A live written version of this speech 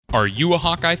Are you a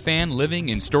Hawkeye fan living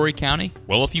in Story County?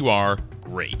 Well, if you are,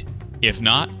 great. If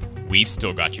not, we've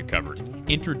still got you covered.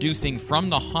 Introducing From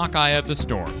the Hawkeye of the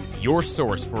Storm, your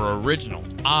source for original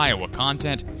Iowa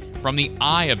content from the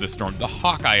Eye of the Storm, the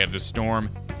Hawkeye of the Storm,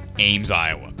 Ames,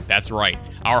 Iowa. That's right.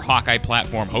 Our Hawkeye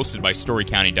platform, hosted by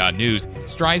StoryCounty.news,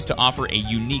 strives to offer a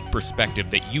unique perspective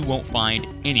that you won't find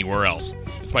anywhere else.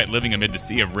 Despite living amid the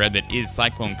sea of red that is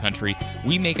Cyclone Country,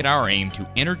 we make it our aim to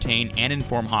entertain and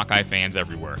inform Hawkeye fans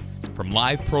everywhere. From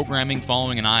live programming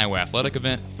following an Iowa athletic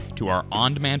event to our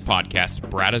on-demand podcast,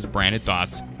 Bradda's Branded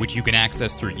Thoughts, which you can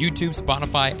access through YouTube,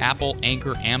 Spotify, Apple,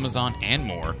 Anchor, Amazon, and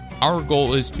more, our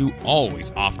goal is to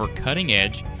always offer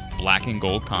cutting-edge black and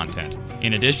gold content.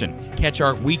 In addition, catch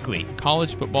our weekly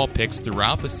college football picks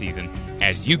throughout the season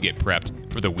as you get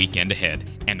prepped for the weekend ahead.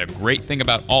 And the great thing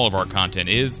about all of our content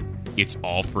is it's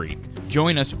all free.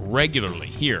 Join us regularly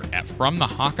here at From the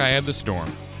Hawkeye of the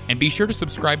Storm, and be sure to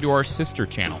subscribe to our sister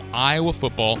channel, Iowa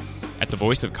Football at the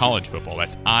Voice of College Football.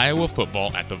 That's Iowa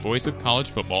Football at the Voice of College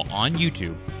Football on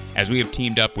YouTube, as we have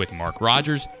teamed up with Mark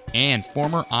Rogers and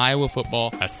former Iowa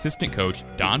football assistant coach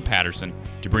Don Patterson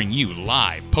to bring you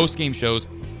live post-game shows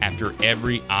after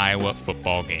every Iowa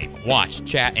football game. Watch,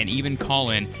 chat, and even call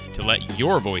in to let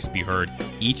your voice be heard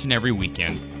each and every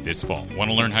weekend this fall.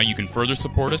 Want to learn how you can further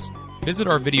support us? Visit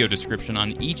our video description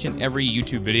on each and every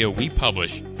YouTube video we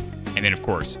publish, and then, of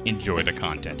course, enjoy the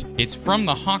content. It's From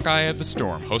the Hawkeye of the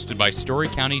Storm, hosted by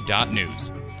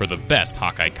StoryCounty.news, for the best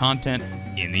Hawkeye content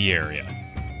in the area.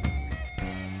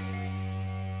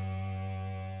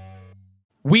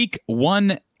 Week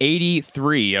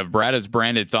 183 of Bradda's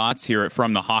Branded Thoughts here at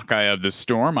From the Hawkeye of the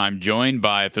Storm. I'm joined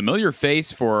by a familiar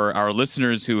face for our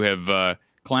listeners who have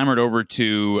clamored over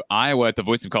to Iowa at the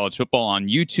Voice of College Football on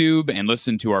YouTube and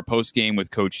listened to our postgame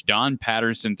with Coach Don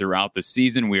Patterson throughout the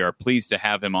season. We are pleased to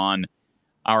have him on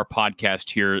our podcast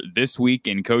here this week.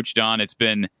 And Coach Don, it's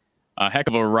been a heck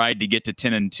of a ride to get to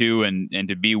 10-2 and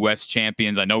to be West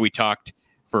champions. I know we talked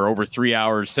for over 3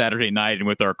 hours Saturday night and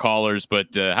with our callers, but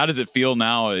how does it feel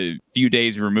now, a few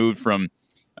days removed from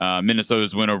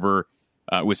Minnesota's win over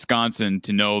Wisconsin,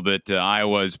 to know that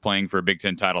Iowa is playing for a Big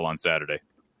Ten title on Saturday?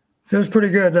 Feels pretty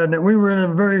good, doesn't it? We were in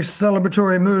a very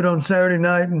celebratory mood on Saturday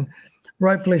night, and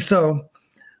rightfully so.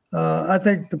 I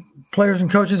think the players and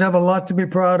coaches have a lot to be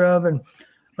proud of, and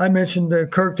I mentioned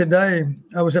Kirk today.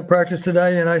 I was at practice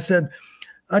today, and I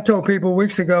told people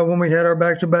weeks ago when we had our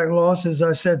back-to-back losses,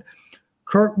 I said,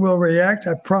 Kirk will react.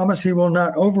 I promise he will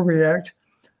not overreact.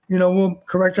 We'll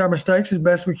correct our mistakes as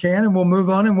best we can, and we'll move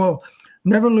on, and we'll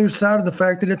never lose sight of the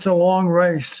fact that it's a long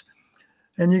race.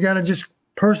 And you got to just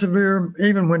persevere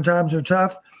even when times are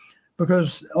tough,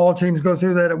 because all teams go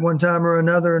through that at one time or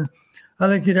another. And I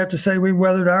think you'd have to say we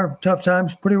weathered our tough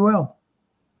times pretty well.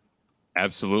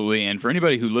 Absolutely. And for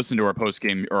anybody who listened to our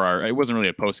postgame, it wasn't really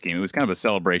a postgame, it was kind of a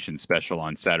celebration special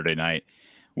on Saturday night.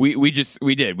 We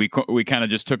kind of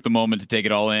just took the moment to take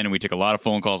it all in, and we took a lot of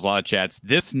phone calls, a lot of chats.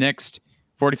 This next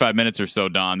 45 minutes or so,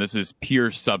 Don, this is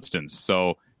pure substance.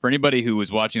 So for anybody who was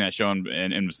watching that show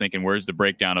and was thinking, where's the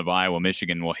breakdown of Iowa,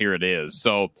 Michigan? Well, here it is.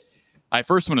 So I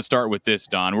first want to start with this,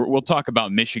 Don. We'll talk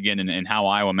about Michigan and how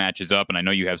Iowa matches up. And I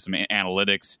know you have some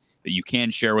analytics that you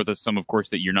can share with us. Some, of course,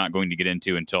 that you're not going to get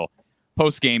into until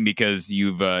post-game because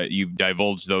you've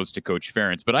divulged those to Coach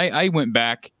Ferentz. But I went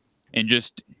back and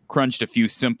just crunched a few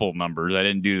simple numbers. I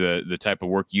didn't do the type of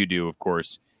work you do, of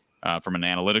course, from an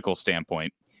analytical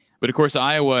standpoint. But, of course,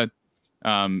 Iowa,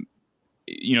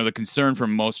 the concern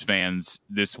from most fans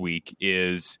this week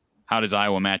is, how does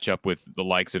Iowa match up with the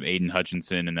likes of Aiden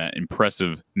Hutchinson and that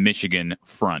impressive Michigan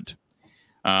front?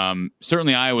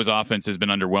 Certainly, Iowa's offense has been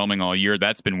underwhelming all year.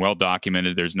 That's been well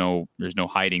documented. There's no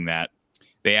hiding that.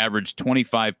 They averaged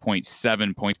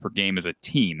 25.7 points per game as a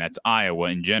team. That's Iowa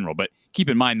in general. But keep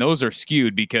in mind, those are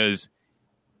skewed because,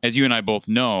 as you and I both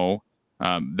know,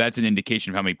 that's an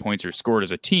indication of how many points are scored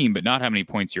as a team, but not how many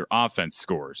points your offense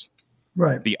scores.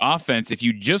 Right. The offense, if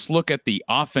you just look at the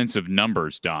offensive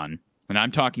numbers, Don, and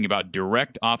I'm talking about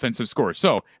direct offensive scores.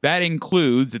 So that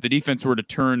includes if the defense were to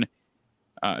turn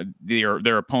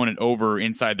their opponent over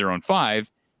inside their own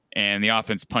 5, and the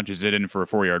offense punches it in for a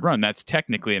 4-yard run, that's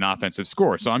technically an offensive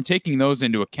score. So I'm taking those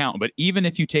into account. But even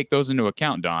if you take those into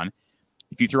account, Don,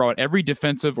 if you throw out every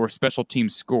defensive or special team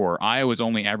score, Iowa's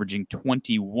only averaging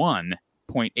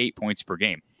 21.8 points per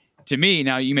game. To me,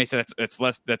 now you may say that's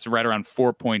less. That's right around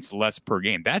 4 points less per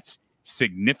game. That's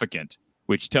significant,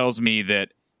 which tells me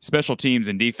that special teams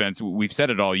and defense, we've said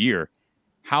it all year,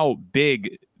 how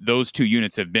big those two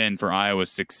units have been for Iowa's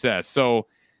success. So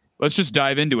let's just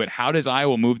dive into it. How does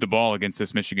Iowa move the ball against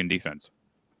this Michigan defense?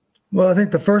 Well, I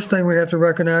think the first thing we have to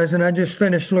recognize, and I just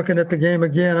finished looking at the game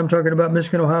again, I'm talking about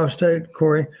Michigan-Ohio State,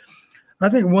 Corey. I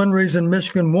think one reason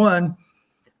Michigan won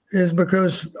is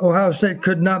because Ohio State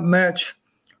could not match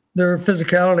their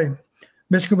physicality.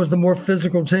 Michigan was the more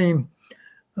physical team.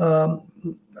 That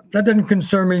doesn't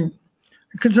concern me.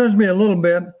 It concerns me a little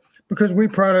bit because we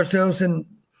pride ourselves in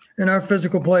our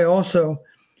physical play also.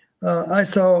 I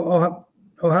saw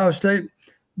Ohio State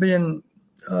being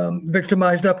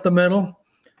victimized up the middle,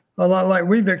 a lot like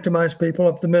we victimize people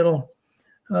up the middle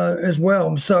as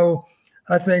well. So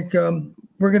I think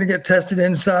we're going to get tested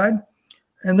inside,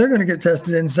 and they're going to get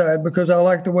tested inside because I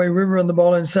like the way we run the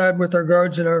ball inside with our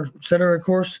guards and our center, of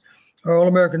course, our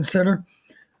All-American center.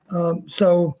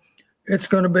 So it's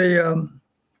going to be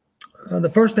the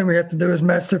first thing we have to do is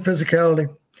match their physicality.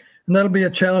 And that'll be a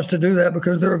challenge to do that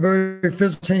because they're a very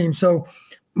physical team. So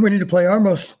we need to play our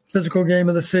most physical game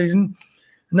of the season.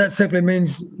 And that simply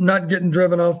means not getting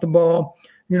driven off the ball,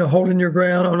 holding your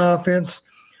ground on offense,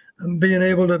 and being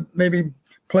able to maybe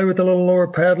play with a little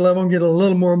lower pad level and get a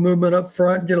little more movement up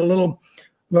front, get a little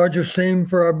larger seam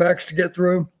for our backs to get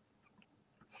through.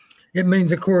 It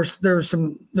means, of course, there's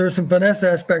some finesse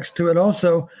aspects to it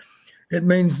also. It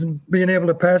means being able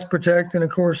to pass protect. And, of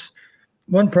course,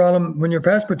 one problem when you're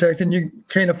pass protecting, you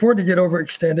can't afford to get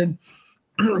overextended.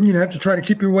 You have to try to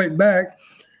keep your weight back.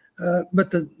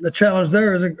 But the challenge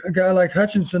there is a guy like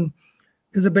Hutchinson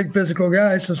is a big physical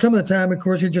guy. So some of the time, of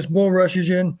course, he just bull rushes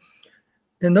you.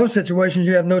 In those situations,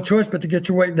 you have no choice but to get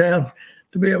your weight down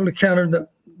to be able to counter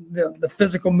the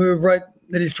physical move right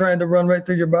that he's trying to run right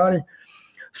through your body.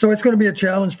 So it's going to be a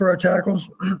challenge for our tackles.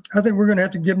 I think we're going to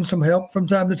have to give them some help from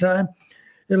time to time.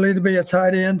 It'll either be a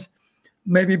tight end,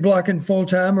 maybe blocking full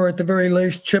time, or at the very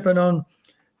least chipping on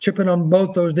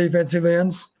both those defensive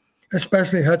ends,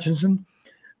 especially Hutchinson.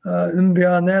 And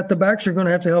beyond that, the backs are going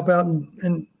to have to help out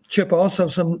and chip also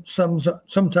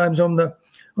sometimes on the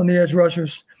edge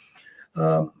rushers.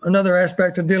 Another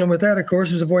aspect of dealing with that, of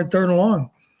course, is avoid third and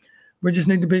long. We just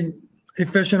need to be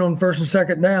efficient on first and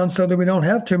second down so that we don't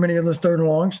have too many of those third and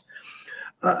longs.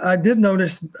 I did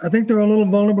notice, I think they're a little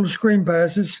vulnerable to screen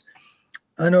passes.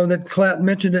 I know that Klatt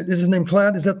mentioned it. Is his name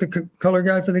Klatt? Is that the color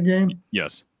guy for the game?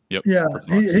 Yes. Yep. Yeah,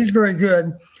 he's very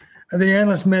good. The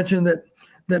analyst mentioned that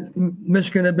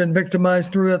Michigan had been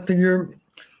victimized throughout the year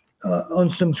on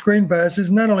some screen passes.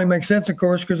 And that only makes sense, of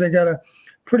course, because they got a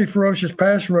pretty ferocious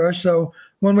pass rush. So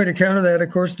one way to counter that,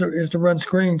 of course, is to run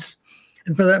screens.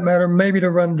 And for that matter, maybe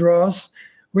to run draws.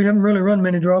 We haven't really run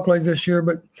many draw plays this year,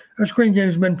 but our screen game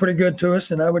has been pretty good to us,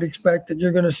 and I would expect that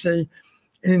you're going to see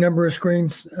any number of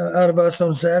screens out of us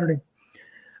on Saturday.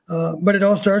 But it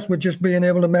all starts with just being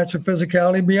able to match the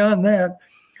physicality. Beyond that,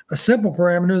 a simple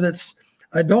parameter that's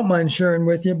I don't mind sharing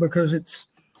with you because it's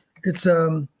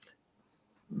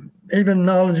even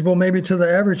knowledgeable maybe to the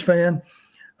average fan.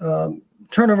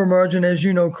 Turnover margin, as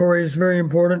you know, Corey, is very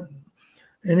important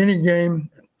in any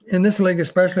game. In this league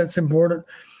especially, it's important.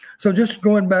 So just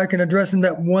going back and addressing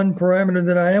that one parameter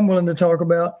that I am willing to talk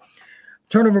about,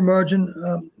 turnover margin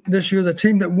this year, the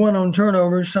team that won on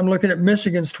turnovers, I'm looking at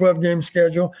Michigan's 12-game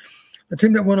schedule. The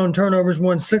team that won on turnovers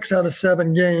won 6 out of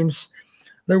 7 games.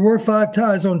 There were 5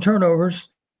 ties on turnovers,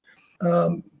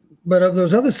 but of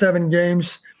those other 7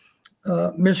 games,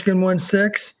 Michigan won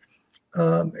 6.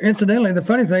 Incidentally, the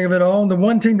funny thing of it all, the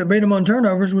one team that beat them on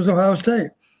turnovers was Ohio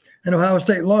State. And Ohio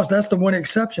State lost. That's the one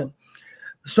exception.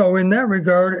 So in that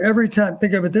regard, every time,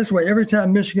 think of it this way, every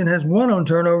time Michigan has won on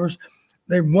turnovers,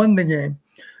 they've won the game.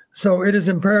 So it is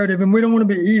imperative, and we don't want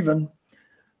to be even.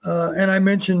 And I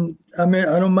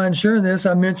don't mind sharing this.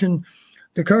 I mentioned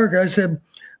to Kirk, I said,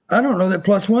 I don't know that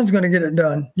 +1's going to get it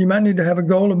done. You might need to have a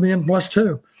goal of being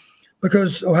 +2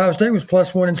 because Ohio State was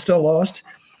 +1 and still lost.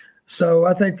 So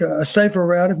I think a safer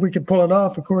route, if we could pull it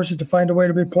off, of course, is to find a way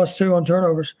to be +2 on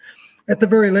turnovers. At the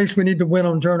very least, we need to win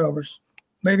on turnovers.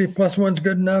 Maybe +1's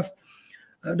good enough.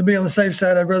 To be on the safe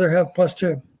side, I'd rather have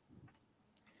 +2.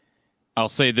 I'll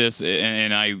say this,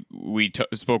 and we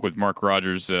spoke with Mark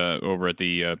Rogers over at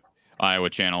the Iowa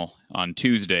channel on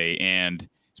Tuesday, and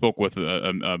spoke with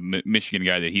a Michigan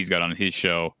guy that he's got on his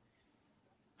show.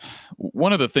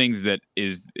 One of the things that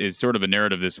is sort of a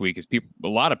narrative this week is a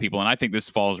lot of people, and I think this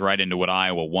falls right into what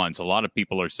Iowa wants. A lot of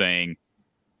people are saying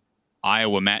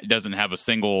Iowa doesn't have a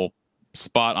single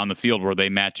spot on the field where they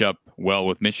match up well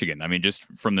with Michigan. I mean, just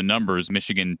from the numbers,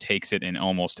 Michigan takes it in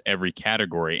almost every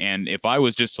category. And if I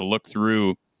was just to look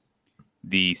through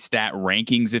the stat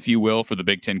rankings, if you will, for the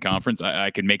Big Ten Conference, I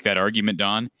could make that argument,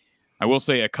 Don. I will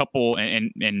say a couple,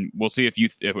 and we'll see if you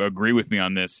agree with me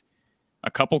on this,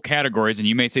 a couple categories, and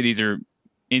you may say these are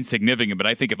insignificant, but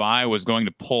I think if Iowa was going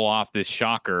to pull off this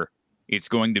shocker, it's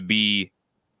going to be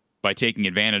by taking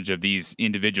advantage of these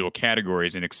individual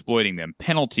categories and exploiting them.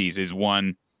 Penalties is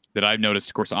one that I've noticed.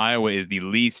 Of course, Iowa is the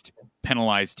least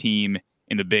penalized team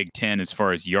in the Big Ten as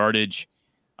far as yardage.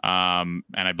 And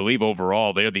I believe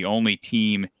overall, they're the only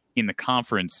team in the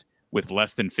conference with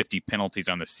less than 50 penalties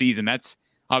on the season. That's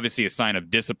obviously a sign of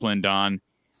discipline, Don.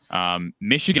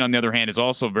 Michigan, on the other hand, is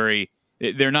also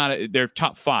they're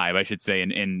top 5, I should say,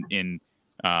 in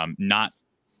not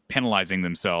penalizing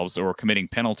themselves or committing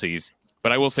penalties.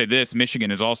 But I will say this,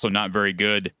 Michigan is also not very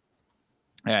good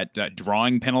at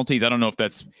drawing penalties. I don't know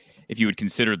if you would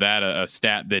consider that a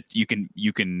stat that you can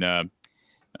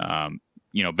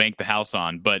bank the house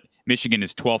on, but Michigan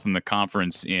is 12th in the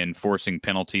conference in forcing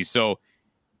penalties. So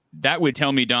that would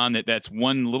tell me, Don, that's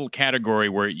one little category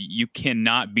where you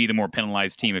cannot be the more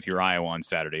penalized team if you're Iowa on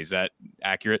Saturday. Is that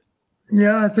accurate?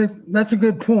 Yeah, I think that's a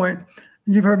good point.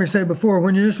 You've heard me say before,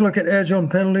 when you just look at edge on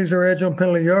penalties or edge on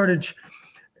penalty yardage,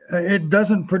 it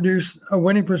doesn't produce a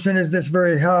winning percentage that's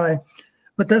very high.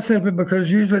 But that's simply because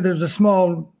usually there's a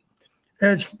small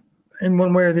edge in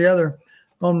one way or the other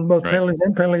on both penalties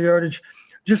and penalty yardage.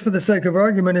 Just for the sake of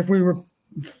argument, if we were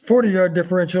 40-yard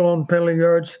differential on penalty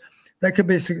yards, that could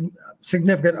be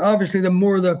significant. Obviously, the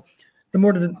more the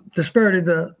disparity,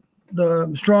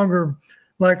 the stronger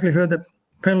likelihood that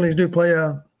penalties do play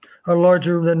a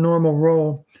larger than normal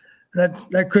role.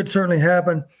 That could certainly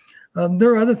happen. There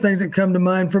are other things that come to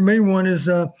mind. For me, one is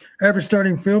average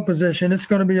starting field position. It's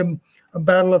going to be a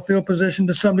battle of field position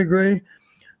to some degree,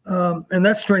 and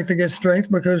that's strength against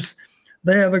strength because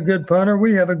they have a good punter.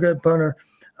 We have a good punter.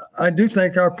 I do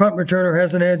think our punt returner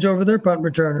has an edge over their punt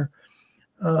returner.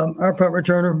 Our punt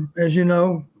returner, as you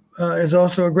know, is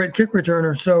also a great kick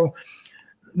returner. So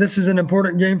this is an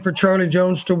important game for Charlie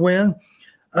Jones to win.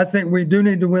 I think we do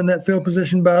need to win that field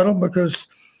position battle because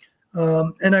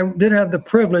and I did have the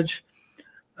privilege,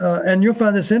 and you'll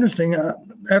find this interesting.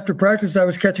 After practice, I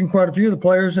was catching quite a few of the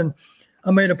players, and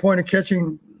I made a point of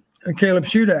catching Caleb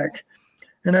Shudak.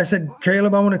 And I said,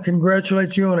 Caleb, I want to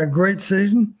congratulate you on a great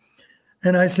season.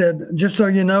 And I said, just so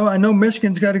you know, I know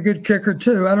Michigan's got a good kicker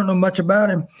too. I don't know much about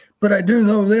him, but I do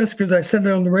know this because I said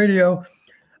it on the radio.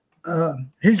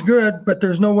 He's good, but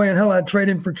there's no way in hell I'd trade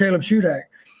him for Caleb Shudak.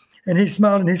 And he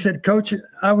smiled and he said, Coach,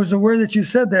 I was aware that you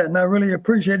said that, and I really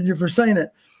appreciated you for saying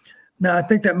it. Now, I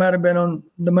think that might have been on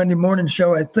the Monday morning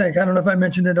show, I think. I don't know if I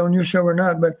mentioned it on your show or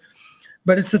not, but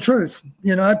it's the truth.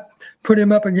 You know, I put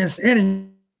him up against any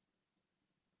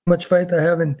much faith I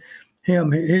have in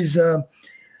him. He's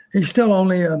still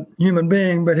only a human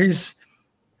being, but he's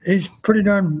pretty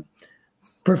darn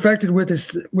perfected with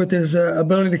his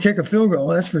ability to kick a field goal.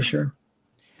 That's for sure.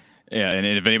 Yeah, and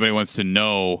if anybody wants to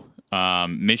know,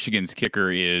 Michigan's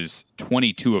kicker is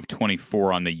 22 of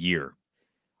 24 on the year.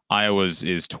 Iowa's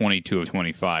is 22 of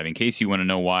 25. In case you want to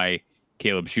know why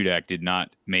Caleb Shudak did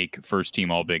not make first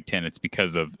team All Big Ten, it's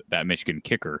because of that Michigan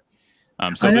kicker.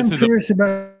 So I am curious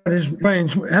about his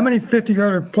range. How many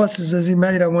 50-yarder pluses has he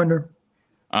made, I wonder?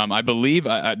 I believe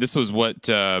this was what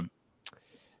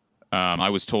I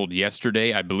was told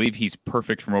yesterday. I believe he's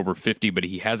perfect from over 50, but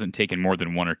he hasn't taken more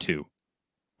than 1 or 2.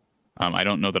 I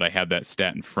don't know that I have that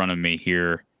stat in front of me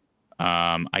here.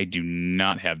 I do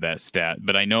not have that stat,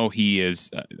 but I know he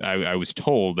is. I was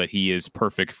told that he is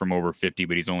perfect from over 50,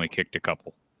 but he's only kicked a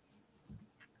couple.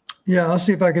 Yeah, I'll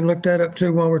see if I can look that up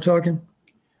too while we're talking.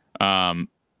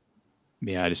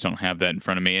 Yeah, I just don't have that in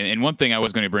front of me. And one thing I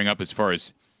was going to bring up as far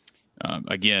as,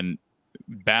 again,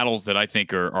 battles that I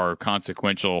think are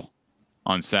consequential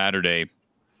on Saturday.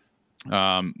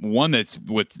 One that's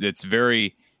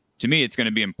very, to me, it's going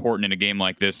to be important in a game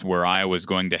like this where Iowa's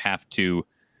going to have to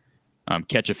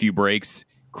catch a few breaks.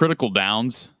 Critical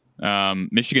downs.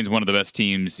 Michigan's one of the best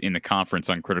teams in the conference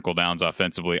on critical downs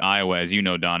offensively. Iowa, as you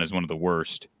know, Don, is one of the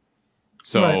worst.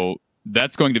 So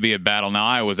that's going to be a battle. Now,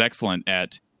 Iowa's excellent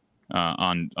at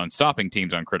on stopping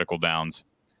teams on critical downs.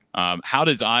 How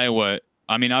does Iowa?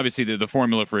 I mean, obviously, the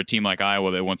formula for a team like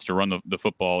Iowa that wants to run the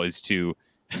football is to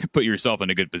put yourself in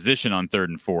a good position on 3rd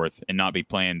and 4th and not be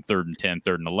playing 3rd and 10,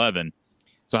 3rd and 11.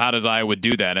 So how does Iowa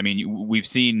do that? I mean, we've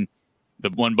seen the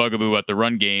one bugaboo at the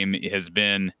run game has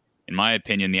been, in my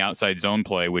opinion, the outside zone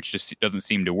play, which just doesn't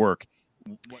seem to work.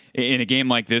 In a game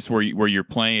like this where you're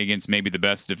playing against maybe the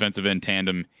best defensive end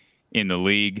tandem in the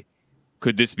league,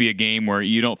 could this be a game where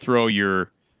you don't throw your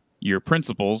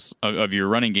principles of your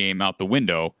running game out the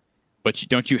window, but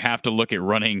don't you have to look at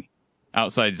running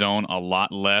outside zone a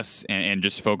lot less and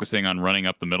just focusing on running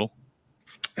up the middle?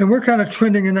 And we're kind of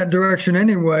trending in that direction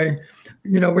anyway.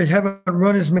 You know, we haven't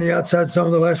run as many outside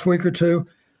zone the last week or two,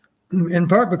 in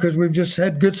part because we've just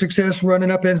had good success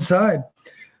running up inside.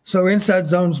 So inside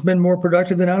zone's been more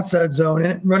productive than outside zone,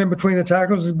 and running between the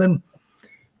tackles has been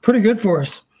pretty good for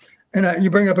us. And you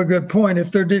bring up a good point.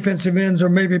 If their defensive ends are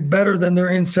maybe better than their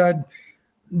inside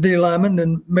D linemen,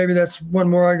 then maybe that's one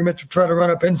more argument to try to run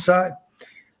up inside.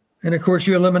 And, of course,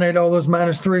 you eliminate all those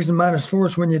 -3s and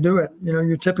 -4s when you do it.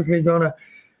 You're typically going to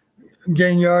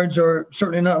gain yards or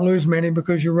certainly not lose many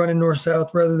because you're running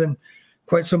north-south rather than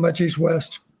quite so much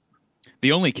east-west.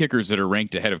 The only kickers that are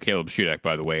ranked ahead of Caleb Shudak,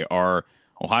 by the way, are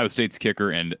Ohio State's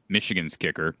kicker and Michigan's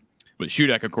kicker. But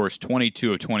Shudak, of course,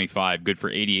 22 of 25, good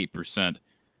for 88%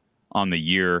 on the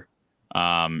year.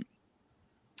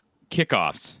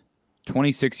 Kickoffs,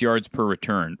 26 yards per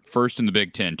return, first in the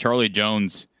Big Ten. Charlie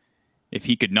Jones, if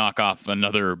he could knock off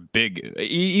another big,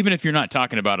 even if you're not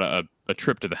talking about a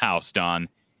trip to the house, Don,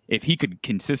 if he could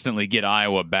consistently get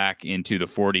Iowa back into the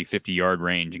 40, 50-yard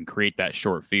range and create that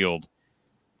short field,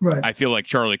 right, I feel like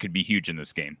Charlie could be huge in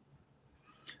this game.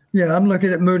 Yeah, I'm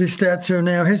looking at Moody's stats here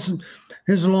now.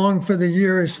 His long for the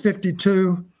year is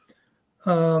 52.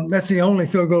 That's the only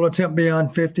field goal attempt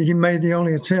beyond 50. He made the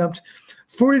only attempt.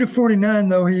 40 to 49,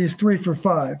 though, he's 3 for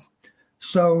 5.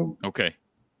 So okay,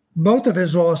 both of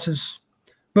his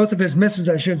misses,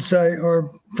 I should say, are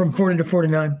from 40 to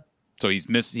 49. So he's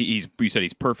missed. You said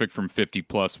he's perfect from 50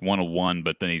 plus 101,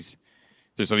 but then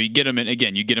so you get him in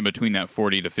again. You get him between that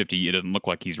 40 to 50. It doesn't look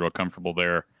like he's real comfortable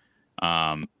there,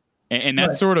 and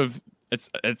that's right.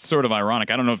 It's sort of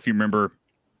ironic. I don't know if you remember.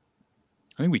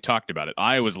 I think we talked about it.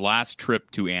 Iowa's last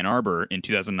trip to Ann Arbor in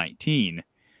 2019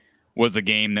 was a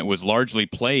game that was largely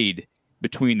played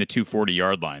between the two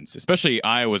 40-yard lines, especially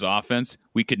Iowa's offense.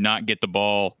 We could not get the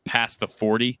ball past the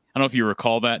 40. I don't know if you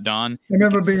recall that, Don. I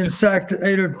remember being sacked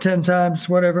 8 or 10 times,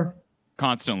 whatever.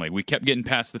 Constantly. We kept getting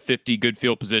past the 50, good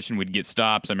field position. We'd get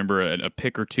stops. I remember a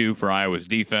pick or two for Iowa's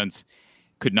defense.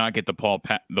 Could not get the ball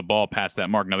past that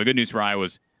mark. Now, the good news for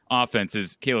Iowa's offense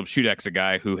is Caleb Shudak's a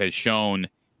guy who has shown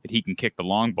that he can kick the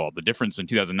long ball. The difference in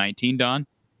 2019, Don,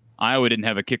 Iowa didn't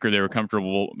have a kicker they were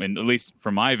comfortable, and at least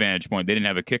from my vantage point, they didn't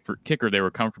have a kicker they were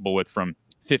comfortable with from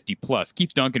 50 plus.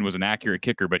 Keith Duncan was an accurate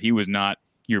kicker, but he was not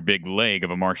your big leg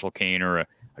of a Marshall Kane or a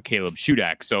Caleb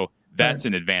Shudak. So that's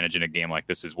an advantage in a game like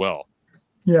this as well.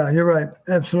 Yeah, you're right.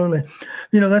 Absolutely.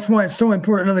 That's why it's so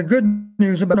important. And the good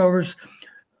news about turnovers,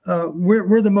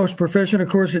 we're the most proficient, of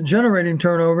course, at generating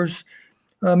turnovers.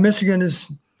 Michigan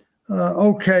is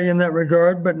okay in that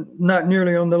regard, but not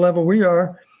nearly on the level we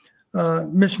are.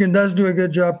 Michigan does do a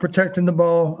good job protecting the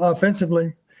ball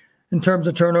offensively in terms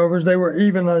of turnovers. They were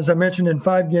even, as I mentioned, in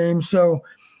 5 games. So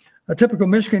a typical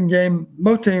Michigan game,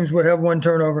 both teams would have 1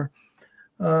 turnover,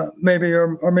 maybe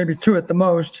or maybe 2 at the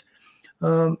most.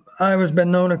 Iowa's been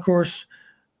known, of course,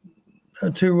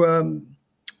 to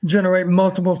generate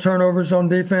multiple turnovers on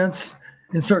defense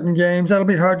in certain games. That'll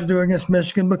be hard to do against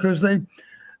Michigan because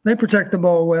they protect the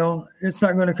ball well. It's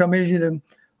not going to come easy to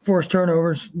force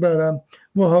turnovers, but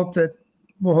we'll hope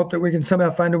that we can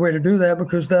somehow find a way to do that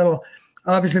because that'll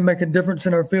obviously make a difference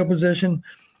in our field position,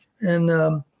 and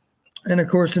of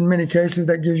course, in many cases,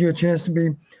 that gives you a chance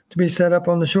to be set up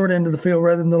on the short end of the field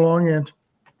rather than the long end.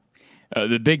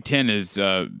 The Big Ten is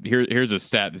here's a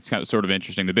stat that's kind of sort of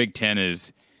interesting. The Big Ten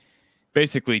is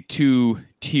basically 2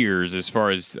 tiers as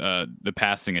far as the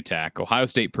passing attack. Ohio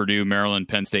State, Purdue, Maryland,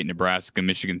 Penn State, Nebraska,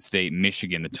 Michigan State,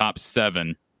 Michigan. The top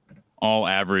 7 all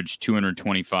average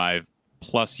 225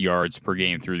 plus yards per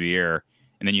game through the air.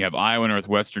 And then you have Iowa,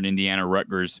 Northwestern, Indiana,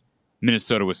 Rutgers,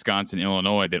 Minnesota, Wisconsin,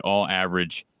 Illinois that all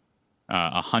average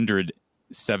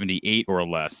 178 or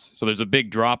less. So there's a big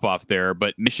drop off there,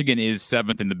 but Michigan is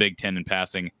 7th in the Big Ten in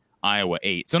passing, Iowa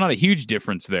 8th. So not a huge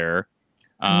difference there.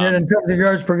 And yet in terms of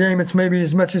yards per game, it's maybe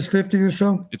as much as 50 or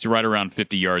so. It's right around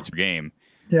 50 yards per game.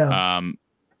 Yeah.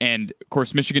 And of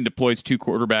course, Michigan deploys 2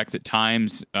 quarterbacks at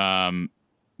times.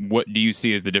 What do you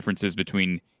see as the differences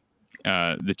between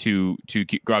the two?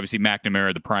 Obviously,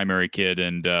 McNamara, the primary kid,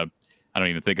 and I don't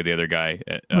even think of the other guy.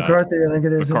 McCarthy, I think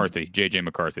it is. McCarthy, J.J.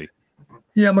 McCarthy.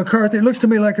 Yeah, McCarthy. It looks to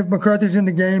me like if McCarthy's in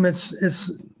the game,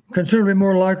 it's considerably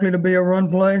more likely to be a run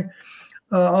play.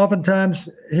 Oftentimes,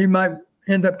 he might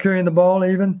end up carrying the ball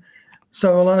even.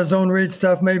 So a lot of zone read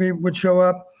stuff maybe would show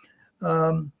up.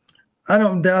 I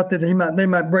don't doubt that they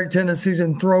might break tendencies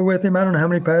and throw with him. I don't know how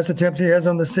many pass attempts he has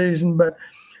on the season, but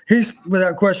he's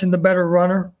without question the better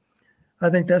runner. I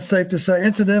think that's safe to say.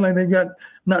 Incidentally, they've got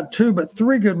not 2 but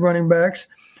 3 good running backs,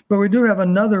 but we do have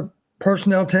another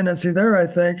personnel tendency there, I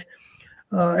think.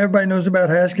 Everybody knows about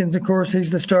Haskins, of course. He's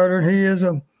the starter,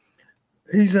 and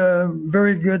he's a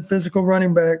very good physical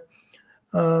running back.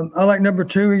 I like number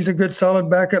 2. He's a good solid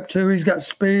backup too. He's got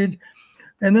speed.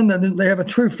 And then they have a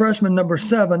true freshman, number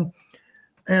 7.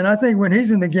 And I think when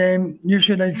he's in the game, you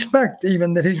should expect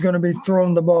even that he's going to be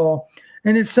throwing the ball.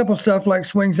 And it's simple stuff like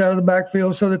swings out of the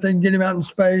backfield so that they can get him out in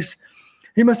space.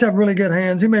 he must have really good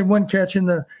hands. He made one catch in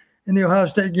the Ohio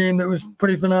State game that was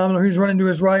pretty phenomenal. He was running to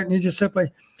his right, and he just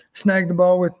simply snagged the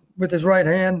ball with his right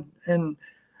hand and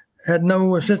had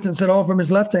no assistance at all from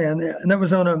his left hand. And that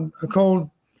was on a cold,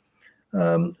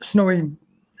 snowy,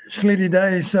 sleety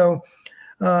day. So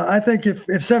I think if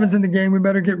 7's in the game, we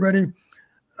better get ready.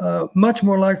 Much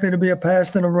more likely to be a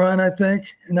pass than a run, I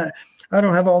think. And I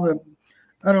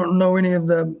don't know any of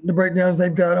the breakdowns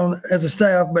they've got on as a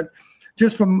staff, but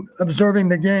just from observing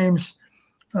the games,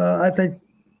 I think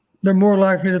they're more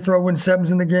likely to throw when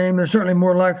 7's in the game. They're certainly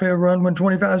more likely to run when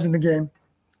 25's in the game.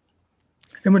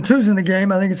 And when 2's in the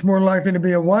game, I think it's more likely to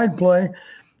be a wide play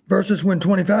versus when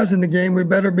 25's in the game. We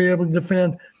better be able to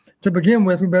defend. To begin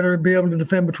with, we better be able to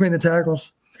defend between the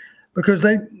tackles, because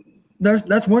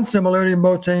that's one similarity in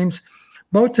both teams.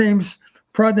 Both teams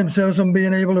pride themselves on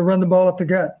being able to run the ball up the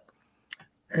gut.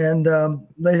 And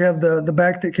they have the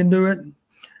back that can do it,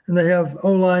 and they have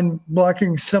O-line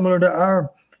blocking similar to our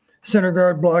center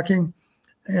guard blocking.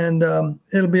 And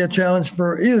it'll be a challenge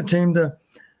for either team to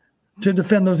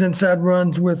defend those inside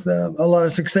runs with a lot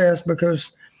of success,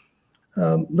 because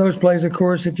those plays, of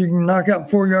course, if you can knock out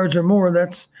 4 yards or more,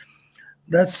 that's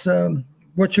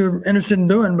what you're interested in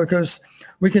doing, because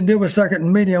we can deal with second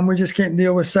and medium. We just can't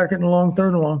deal with second and long,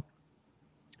 third and long.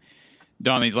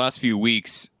 Don, these last few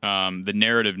weeks, the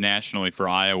narrative nationally for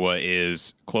Iowa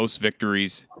is close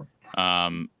victories.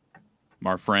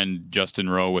 Our friend Justin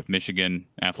Rowe with Michigan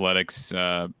Athletics,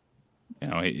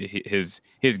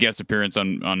 his guest appearance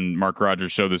on Mark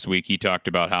Rogers' show this week, he talked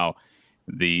about how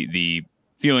the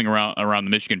feeling around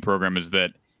the Michigan program is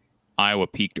that Iowa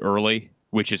peaked early,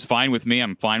 which is fine with me.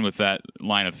 I'm fine with that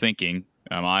line of thinking.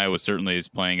 Iowa certainly is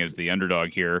playing as the underdog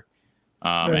here.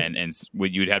 And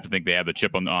you'd have to think they have the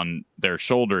chip on their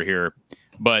shoulder here.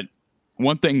 But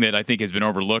one thing that I think has been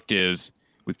overlooked is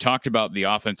we've talked about the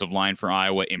offensive line for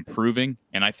Iowa improving,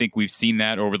 and I think we've seen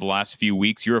that over the last few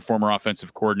weeks. You're a former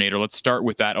offensive coordinator. Let's start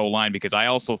with that O-line, because I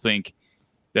also think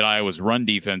that Iowa's run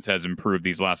defense has improved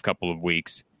these last couple of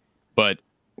weeks. But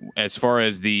as far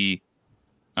as the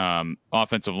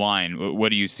offensive line, what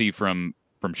do you see from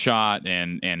Schott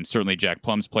and certainly Jack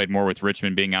Plum's played more with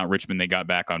Richmond being out. Richmond, they got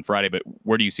back on Friday, but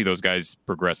where do you see those guys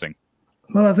progressing?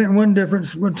 Well, I think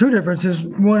two differences.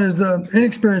 One is the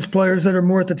inexperienced players that are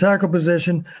more at the tackle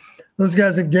position. Those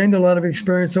guys have gained a lot of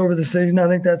experience over the season. I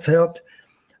think that's helped,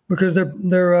 because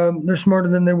they're smarter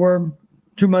than they were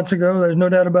 2 months ago. There's no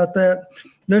doubt about that.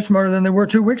 They're smarter than they were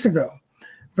 2 weeks ago,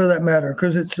 for that matter,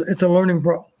 because it's a learning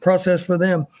process for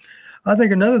them. I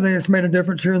think another thing that's made a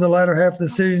difference here in the latter half of the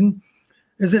season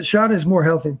is that Schott is more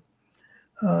healthy.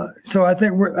 So I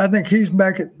think he's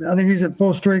back he's at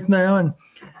full strength now,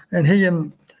 and he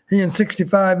and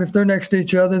 65, if they're next to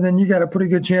each other, then you got a pretty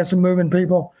good chance of moving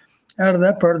people out of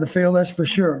that part of the field. That's for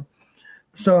sure.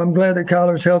 So I'm glad that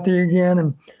Kyler's healthy again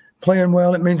and playing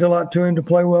well. It means a lot to him to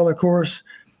play well, of course.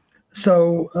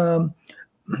 So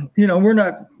we're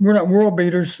not world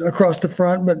beaters across the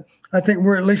front, but I think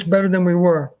we're at least better than we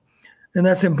were. And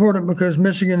that's important, because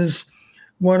Michigan is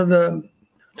one of the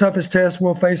toughest tests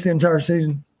we'll face the entire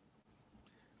season.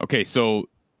 Okay, so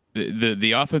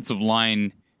the offensive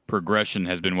line progression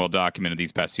has been well documented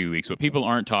these past few weeks. What people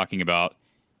aren't talking about,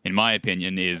 in my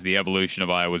opinion, is the evolution of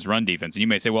Iowa's run defense. And you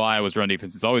may say, well, Iowa's run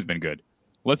defense has always been good.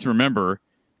 Let's remember,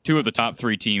 2 of the top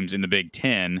 3 teams in the Big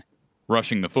Ten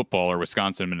rushing the football are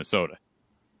Wisconsin and Minnesota.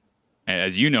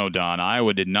 As you know, Don,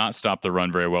 Iowa did not stop the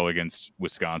run very well against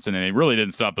Wisconsin, and they really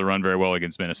didn't stop the run very well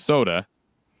against Minnesota.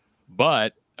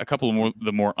 But a couple of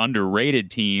the more underrated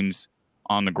teams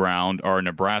on the ground are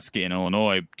Nebraska and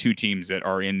Illinois, 2 teams that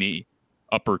are in the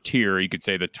upper tier, you could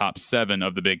say the top 7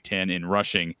 of the Big Ten in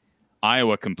rushing.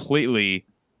 Iowa completely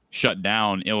shut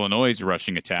down Illinois'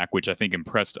 rushing attack, which I think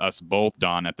impressed us both,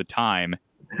 Don, at the time.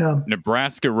 Yeah.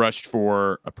 Nebraska rushed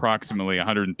for approximately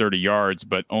 130 yards,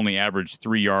 but only averaged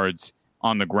 3 yards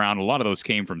on the ground. A lot of those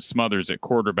came from Smothers at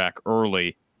quarterback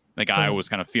early. I think Iowa was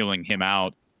kind of feeling him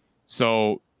out.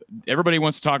 So everybody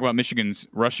wants to talk about Michigan's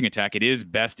rushing attack. It is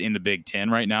best in the Big Ten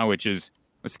right now, which is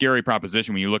a scary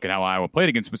proposition when you look at how Iowa played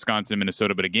against Wisconsin and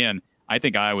Minnesota. But again, I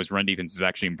think Iowa's run defense has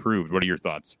actually improved. What are your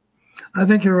thoughts? I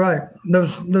think you're right.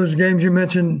 Those games you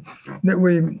mentioned that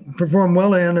we performed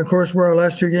well in, of course, were our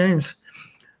last 2 games.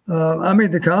 I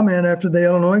made the comment after the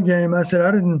Illinois game. I said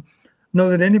I didn't know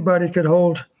that anybody could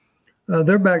hold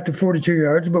their back to 42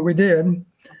 yards, but we did.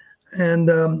 And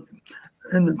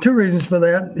 2 reasons for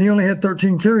that. He only had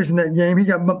 13 carries in that game. He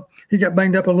got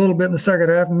banged up a little bit in the second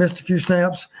half and missed a few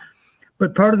snaps.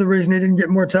 But part of the reason he didn't get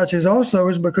more touches also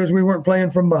is because we weren't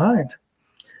playing from behind.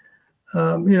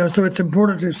 So it's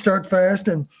important to start fast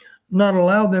and not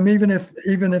allow them, even if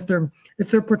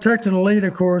they're protecting the lead,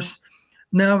 of course.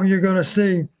 now you're going to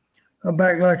see a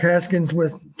back like Haskins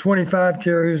with 25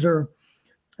 carries, or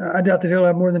I doubt that he'll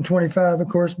have more than 25, of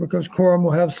course, because Corum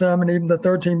will have some, and even the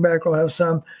third team back will have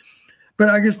some. But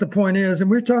I guess the point is,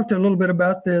 and we've talked a little bit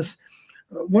about this,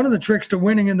 one of the tricks to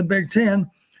winning in the Big Ten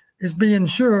is being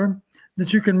sure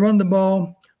that you can run the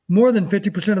ball more than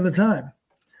 50% of the time.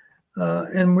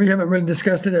 And we haven't really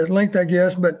discussed it at length, I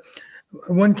guess, but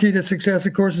one key to success,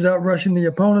 of course, is outrushing the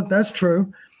opponent. That's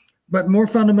true. But more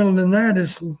fundamental than that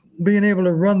is being able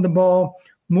to run the ball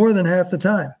more than half the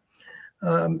time.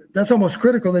 That's almost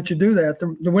critical that you do that.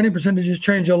 The winning percentages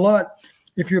change a lot.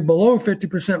 If you're below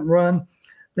 50% run,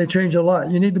 they change a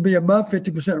lot. You need to be above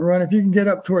 50% run. If you can get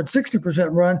up towards 60%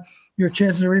 run, your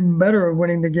chances are even better of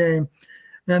winning the game.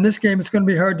 Now, in this game, it's going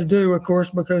to be hard to do, of course,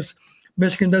 because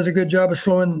Michigan does a good job of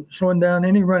slowing down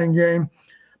any running game.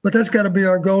 But that's got to be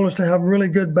our goal, is to have really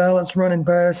good balance run and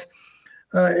pass.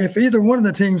 If either one of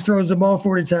the teams throws the ball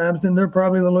 40 times, then they're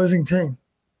probably the losing team.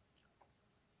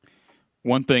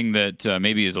 One thing that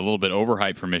maybe is a little bit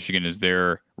overhyped for Michigan is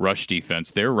their rush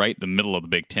defense. They're right in the middle of the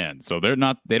Big Ten, so they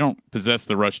don't possess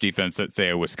the rush defense that, say,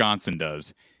 a Wisconsin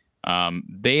does.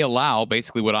 They allow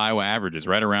basically what Iowa averages,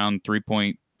 right around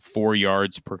 3.4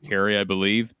 yards per carry, I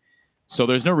believe. So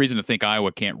there's no reason to think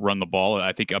Iowa can't run the ball.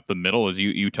 I think up the middle, as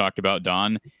you talked about,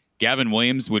 Don. Gavin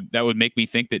Williams would make me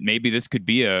think that maybe this could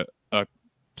be a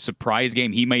surprise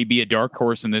game. He may be a dark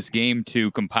horse in this game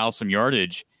to compile some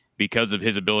yardage because of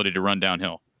his ability to run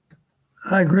downhill.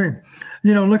 I agree.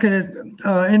 Looking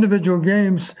at individual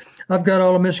games, I've got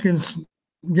all of Michigan's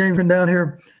games down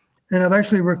here, and I've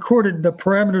actually recorded the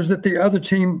parameters that the other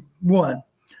team won.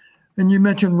 And you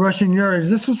mentioned rushing yardage.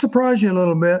 This will surprise you a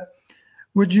little bit.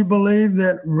 Would you believe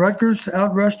that Rutgers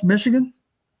outrushed Michigan?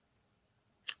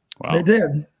 Wow. They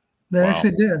did. They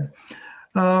actually did.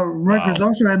 Rutgers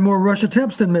also had more rush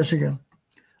attempts than Michigan.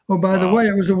 Oh, by the way,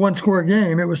 it was a one-score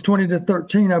game. It was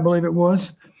 20-13, I believe it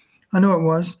was. I know it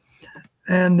was.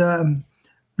 And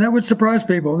that would surprise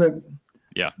people that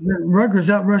Rutgers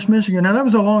outrushed Michigan. Now, that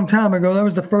was a long time ago. That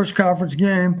was the first conference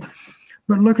game.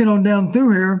 But looking on down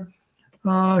through here,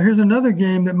 here's another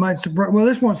game that might surprise. Well,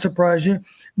 this won't surprise you.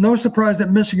 No surprise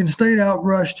that Michigan State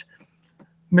outrushed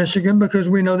Michigan, because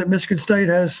we know that Michigan State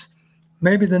has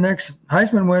maybe the next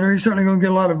Heisman winner. He's certainly going to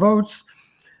get a lot of votes.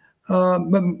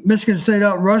 But Michigan State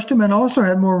outrushed them and also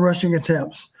had more rushing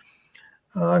attempts.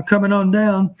 Coming on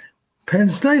down, Penn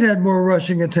State had more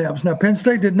rushing attempts. Now, Penn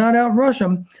State did not outrush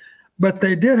them, but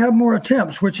they did have more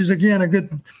attempts, which is, again, a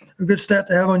good stat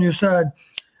to have on your side.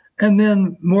 And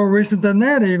then more recent than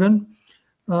that even,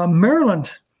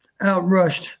 Maryland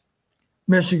outrushed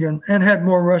Michigan and had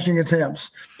more rushing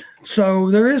attempts. So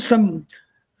there is some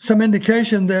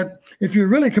indication that if you're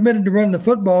really committed to running the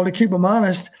football, to keep them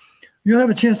honest, you'll have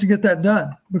a chance to get that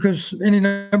done, because any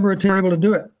number of teams are able to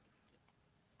do it.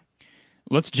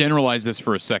 Let's generalize this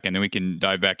for a second, then we can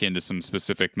dive back into some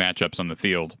specific matchups on the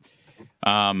field.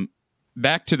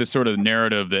 Back to the sort of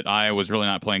narrative that Iowa's really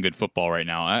not playing good football right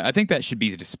now. I think that should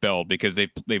be dispelled, because they've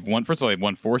won. First of all, they've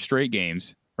won 4 straight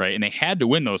games, right? And they had to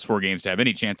win those 4 games to have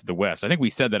any chance at the West. I think we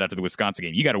said that after the Wisconsin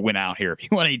game. You got to win out here if you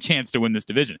want any chance to win this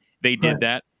division. They did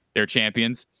that. They're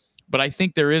champions. But I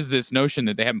think there is this notion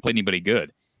that they haven't played anybody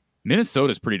good.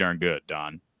 Minnesota's pretty darn good,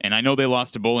 Don. And I know they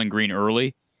lost to Bowling Green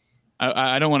early.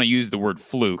 I don't want to use the word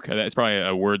fluke. That's probably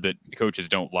a word that coaches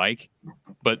don't like.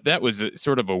 But that was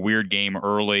sort of a weird game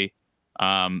early.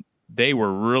 They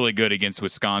were really good against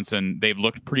Wisconsin. They've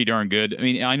looked pretty darn good. I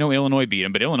mean, I know Illinois beat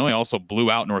them, but Illinois also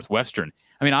blew out Northwestern.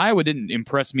 I mean, Iowa didn't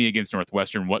impress me against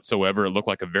Northwestern whatsoever. It looked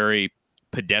like a very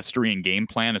pedestrian game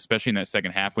plan, especially in that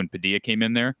second half when Padilla came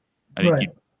in there. I think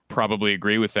you'd probably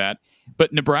agree with that.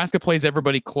 But Nebraska plays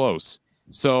everybody close.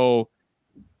 So,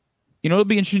 it'll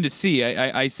be interesting to see.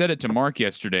 I said it to Mark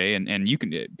yesterday, and you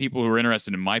can, people who are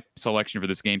interested in my selection for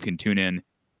this game can tune in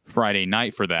Friday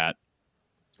night for that.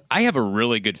 I have a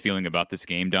really good feeling about this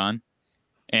game, Don.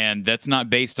 And that's not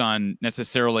based on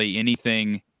necessarily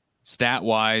anything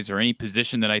stat-wise or any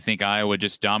position that I think Iowa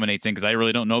just dominates in, because I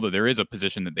really don't know that there is a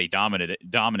position that they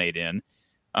dominate in.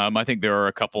 I think there are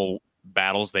a couple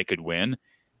battles they could win.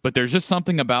 But there's just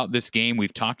something about this game.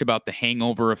 We've talked about the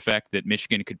hangover effect, that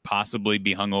Michigan could possibly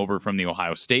be hungover from the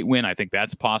Ohio State win. I think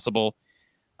that's possible.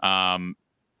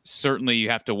 Certainly, you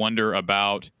have to wonder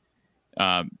about,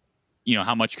 how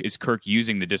much is Kirk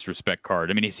using the disrespect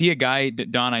card? I mean, is he a guy,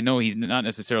 Don? I know he's not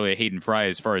necessarily a Hayden Fry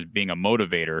as far as being a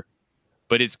motivator,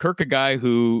 but is Kirk a guy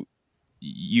who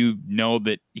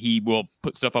that he will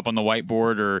put stuff up on the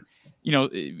whiteboard, or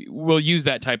will use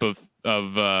that type of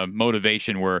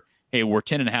motivation where, hey, we're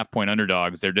 10.5-point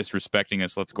underdogs. They're disrespecting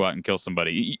us. Let's go out and kill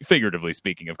somebody. Figuratively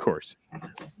speaking, of course.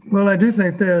 Well, I do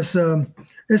think this.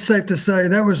 it's safe to say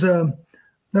that was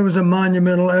a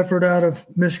monumental effort out of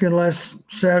Michigan last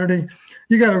Saturday.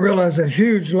 You got to realize a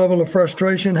huge level of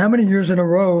frustration. How many years in a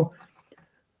row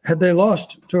had they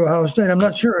lost to Ohio State? I'm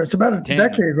not sure. It's about a 10.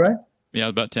 decade, right? Yeah,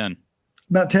 about 10.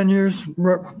 About 10 years,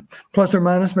 plus or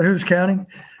minus, but who's counting?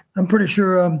 I'm pretty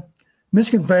sure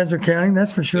Michigan fans are counting,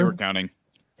 that's for sure. They were counting.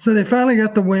 So they finally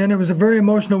got the win. It was a very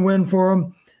emotional win for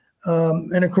them.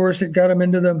 And, of course, it got them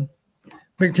into the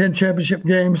Big Ten championship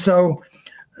game. So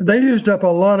they used up a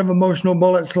lot of emotional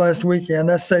bullets last weekend.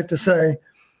 That's safe to say.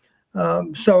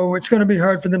 So it's going to be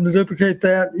hard for them to duplicate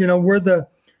that. You know, we're the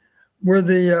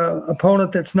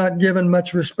opponent that's not given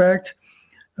much respect.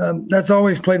 That's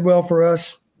always played well for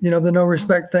us. You know, the no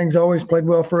respect thing's always played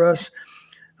well for us.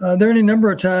 There are any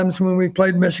number of times when we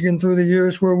played Michigan through the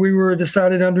years where we were a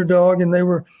decided underdog and they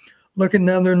were looking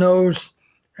down their nose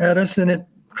at us, and it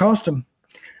cost them.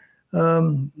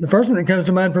 The first one that comes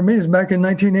to mind for me is back in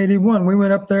 1981. We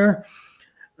went up there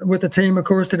with a team, of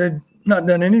course, that had not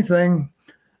done anything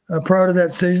prior to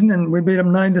that season, and we beat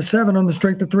them 9-7 on the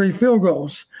strength of 3 field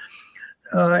goals.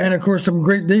 And, of course, some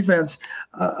great defense.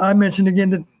 I mentioned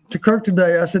again to Kirk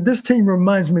today, I said, this team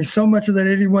reminds me so much of that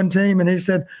 81 team. And he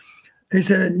said,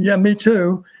 yeah, me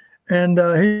too. And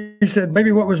he said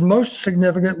maybe what was most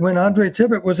significant when Andre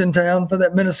Tippett was in town for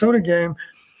that Minnesota game,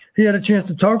 he had a chance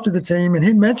to talk to the team, and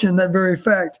he mentioned that very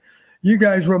fact. You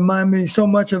guys remind me so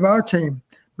much of our team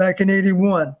back in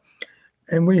 81.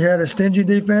 And we had a stingy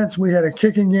defense. We had a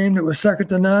kicking game that was second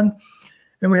to none.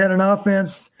 And we had an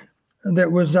offense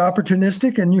that was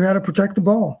opportunistic, and you had to protect the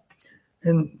ball.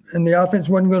 And the offense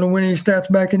wasn't going to win any stats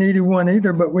back in 81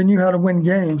 either, but we knew how to win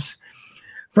games.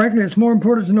 Frankly, it's more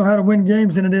important to know how to win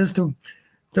games than it is to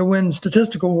win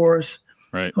statistical wars.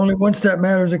 Right. Only one stat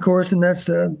matters, of course, and that's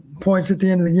the points at the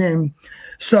end of the game.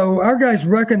 So our guys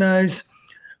recognize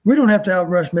we don't have to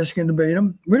outrush Michigan to beat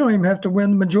them. We don't even have to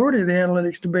win the majority of the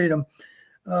analytics to beat them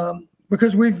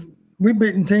because we've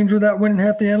beaten teams without winning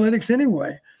half the analytics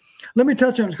anyway. Let me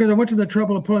touch on it because I went to the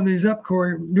trouble of pulling these up,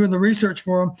 Corey, doing the research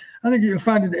for them. I think you'll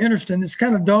find it interesting. It's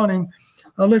kind of daunting.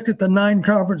 I looked at the 9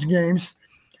 conference games,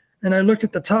 and I looked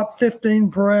at the top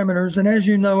 15 parameters. And as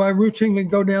you know, I routinely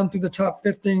go down through the top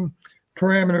 15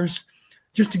 parameters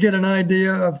just to get an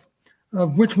idea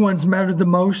of which ones mattered the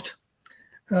most.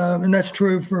 And that's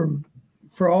true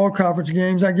for all conference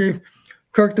games. I gave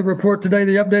Kirk the report today,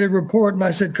 the updated report, and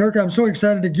I said, Kirk, I'm so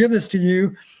excited to give this to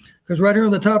you because right here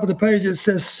on the top of the page, it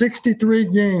says 63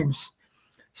 games.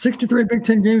 63 Big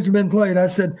Ten games have been played. I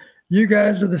said, you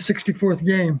guys are the 64th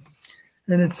game.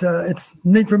 And it's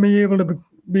neat for me to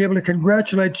be able to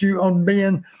congratulate you on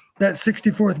being that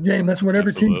 64th game. That's what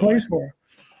every team plays for.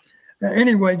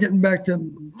 Anyway, getting back to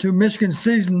Michigan's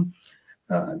season,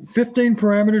 15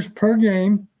 parameters per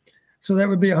game. So that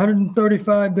would be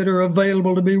 135 that are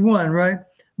available to be won, right?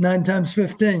 9 times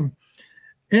 15.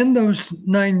 In those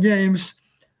 9 games,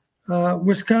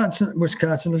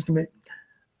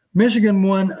 Michigan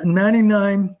won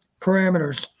 99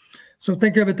 parameters. So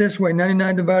think of it this way,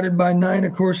 99 divided by 9,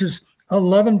 of course, is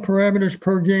 11 parameters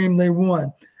per game they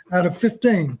won out of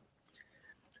 15.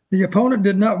 The opponent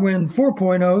did not win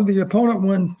 4.0. The opponent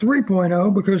won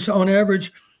 3.0 because on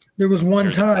average there was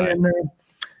one tie in there.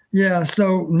 Yeah,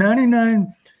 so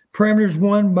 99 parameters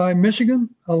won by Michigan,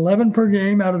 11 per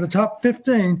game out of the top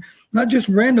 15, not just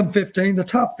random 15, the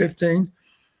top 15.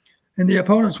 And the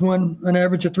opponents won an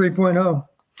average of 3.0.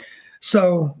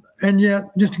 So, and yet,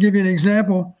 just to give you an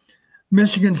example,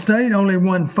 Michigan State only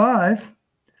won 5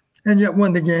 and yet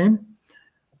won the game.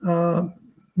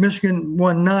 Michigan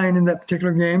won 9 in that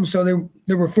particular game. So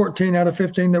there were 14 out of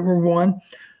 15 that were won.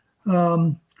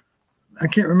 I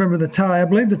can't remember the tie. I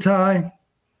believe the tie,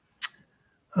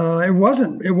 it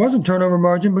wasn't turnover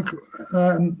margin, but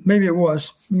maybe it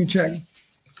was. Let me check.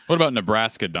 What about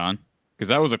Nebraska, Don? Because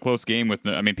that was a close game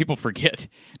people forget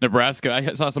Nebraska.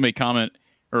 I saw somebody comment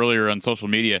earlier on social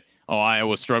media,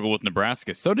 Iowa struggled with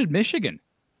Nebraska. So did Michigan.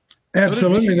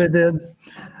 Absolutely, they did.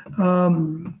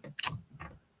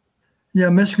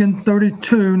 Michigan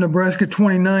 32, Nebraska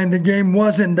 29. The game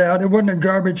was in doubt. It wasn't a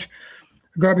garbage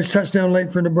touchdown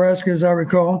late for Nebraska, as I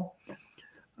recall.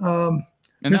 And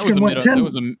Michigan that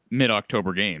was a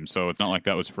mid-October game, so it's not like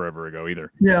that was forever ago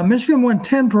either. Yeah, Michigan won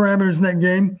 10 parameters in that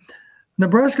game.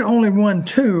 Nebraska only won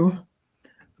 2.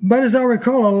 But as I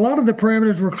recall, a lot of the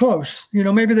parameters were close. You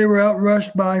know, maybe they were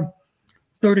outrushed by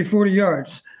 30, 40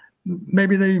 yards.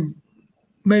 Maybe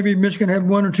Michigan had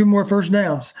 1 or 2 more first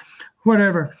downs,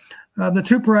 whatever. The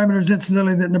 2 parameters,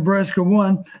 incidentally, that Nebraska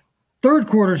won, third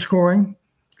quarter scoring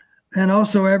and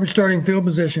also average starting field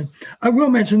position. I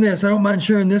will mention this. I don't mind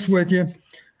sharing this with you.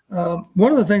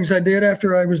 One of the things I did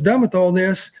after I was done with all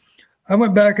this, I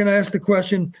went back and I asked the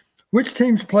question, which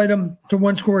teams played them to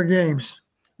one-score games?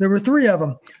 There were 3 of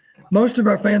them. Most of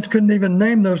our fans couldn't even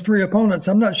name those 3 opponents.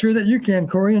 I'm not sure that you can,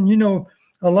 Corey, and you know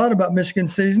a lot about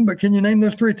Michigan's season, but can you name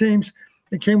those 3 teams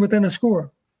that came within a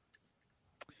score?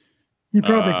 You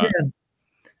probably can.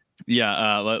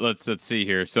 Yeah, let's see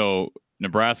here. So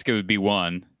Nebraska would be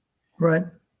one. Right.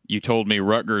 You told me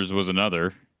Rutgers was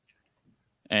another.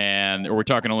 And we're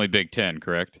talking only Big Ten,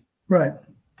 correct? Right.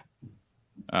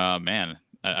 Man,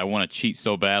 I want to cheat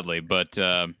so badly, but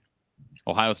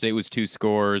Ohio State was 2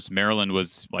 scores. Maryland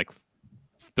was like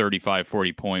 35,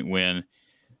 40-point win.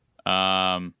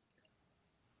 I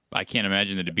can't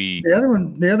imagine that to be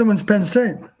the other one's Penn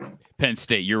State. Penn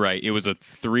State, you're right. It was a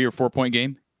 3 or 4-point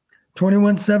game.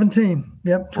 21-17.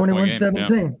 Yep, 21-17.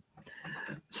 Yeah.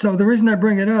 So the reason I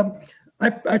bring it up,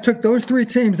 I took those 3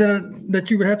 teams that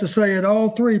you would have to say at all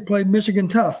 3 played Michigan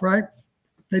tough, right?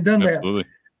 They've done Absolutely. that.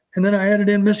 And then I added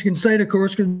in Michigan State, of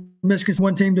course, because Michigan's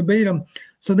one team to beat them.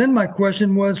 So then my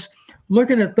question was,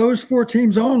 looking at those 4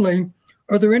 teams only,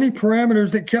 are there any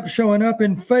parameters that kept showing up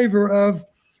in favor of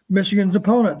Michigan's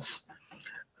opponents?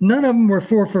 None of them were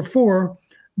 4 for 4,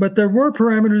 but there were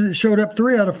parameters that showed up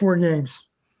 3 out of 4 games.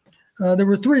 There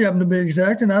were 3 of them to be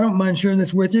exact, and I don't mind sharing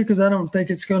this with you because I don't think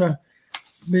it's going to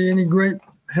be any great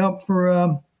help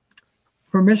for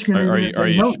Michigan.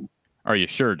 Are you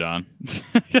sure, Don?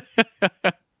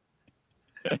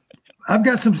 I've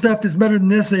got some stuff that's better than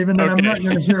this even that I'm not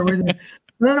going to share with you.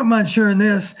 But I don't mind sharing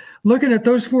this. Looking at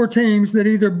those 4 teams that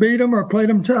either beat them or played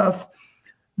them tough,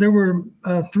 there were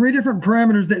 3 different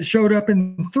parameters that showed up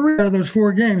in 3 out of those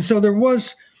 4 games. So there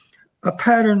was a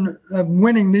pattern of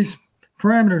winning these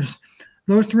parameters.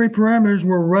 Those 3 parameters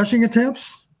were rushing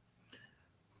attempts,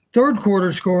 third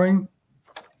quarter scoring,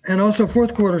 and also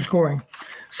fourth quarter scoring.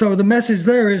 So the message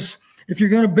there is, if you're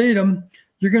going to beat them,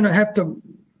 you're going to have to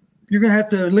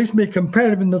at least be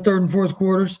competitive in the third and fourth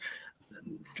quarters.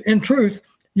 In truth,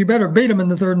 you better beat them in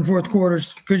the third and fourth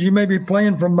quarters because you may be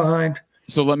playing from behind.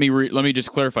 So let me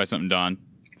just clarify something, Don.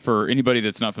 For anybody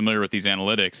that's not familiar with these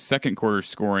analytics, second quarter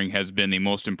scoring has been the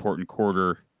most important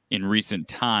quarter in recent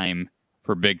time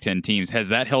for Big Ten teams. Has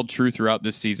that held true throughout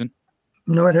this season?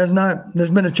 No, it has not. There's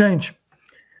been a change.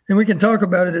 And we can talk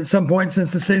about it at some point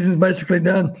since the season's basically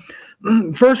done.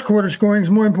 First quarter scoring is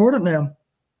more important now.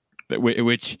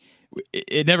 Which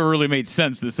it never really made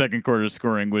sense that second quarter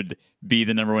scoring would be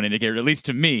the number one indicator, at least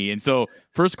to me. And so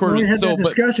first quarter. We had that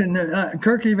discussion.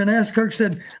 Kirk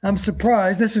said, I'm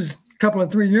surprised. This is a couple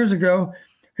of 3 years ago.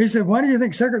 He said, why do you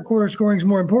think second quarter scoring is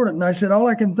more important? And I said, all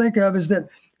I can think of is that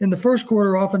in the first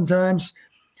quarter, oftentimes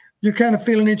you're kind of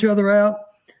feeling each other out.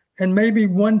 And maybe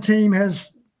one team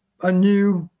has a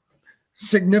new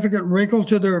significant wrinkle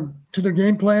to their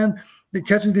game plan that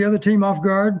catches the other team off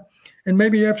guard. And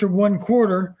maybe after one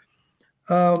quarter,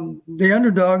 the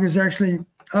underdog is actually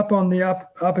up on the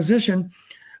opposition.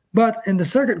 But in the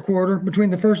second quarter, between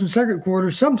the first and second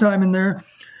quarter, sometime in there,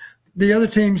 the other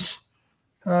team's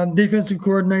defensive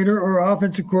coordinator or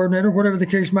offensive coordinator, whatever the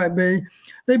case might be,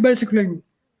 they basically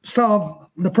solve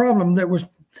the problem that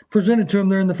was presented to them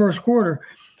there in the first quarter.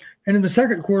 And in the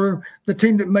second quarter, the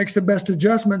team that makes the best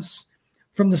adjustments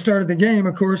from the start of the game,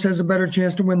 of course, has a better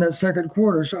chance to win that second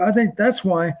quarter. So I think that's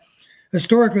why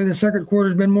historically the second quarter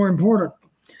has been more important.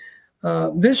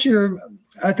 This year,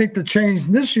 I think the change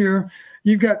this year,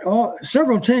 you've got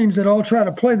several teams that all try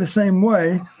to play the same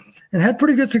way and had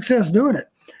pretty good success doing it.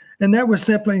 And that was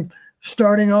simply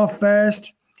starting off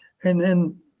fast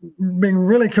and being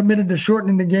really committed to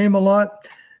shortening the game a lot.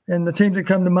 And the teams that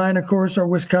come to mind, of course, are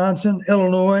Wisconsin,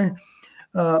 Illinois,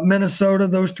 Minnesota,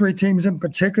 those 3 teams in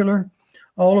particular,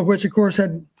 all of which, of course,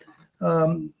 had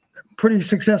pretty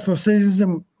successful seasons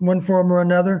in one form or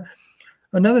another.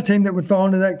 Another team that would fall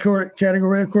into that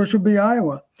category, of course, would be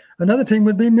Iowa. Another team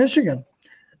would be Michigan.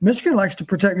 Michigan likes to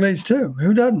protect leads, too.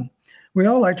 Who doesn't? We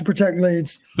all like to protect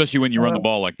leads. Especially when you run the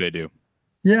ball like they do.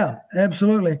 Yeah,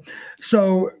 absolutely.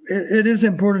 So it is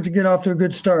important to get off to a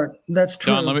good start. That's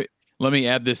true. Don, let me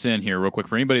add this in here real quick.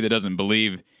 For anybody that doesn't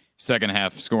believe second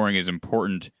half scoring is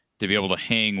important to be able to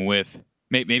hang with,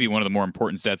 maybe one of the more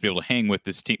important stats, to be able to hang with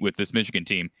this team, with this Michigan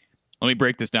team. Let me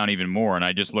break this down even more, and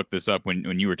I just looked this up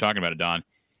when you were talking about it, Don.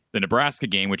 The Nebraska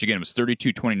game, which again was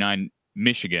 32-29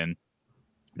 Michigan,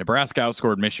 Nebraska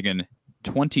outscored Michigan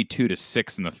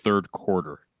 22-6 in the third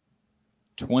quarter.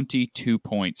 22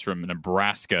 points from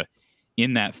Nebraska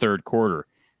in that third quarter.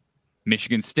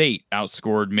 Michigan State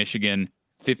outscored Michigan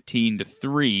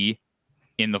 15-3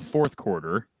 in the fourth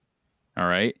quarter. All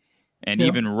right. And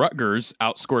even Rutgers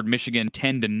outscored Michigan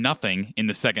 10-0 in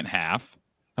the second half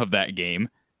of that game,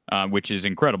 which is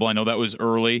incredible. I know that was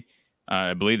early.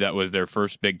 I believe that was their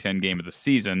first Big Ten game of the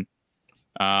season.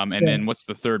 And then what's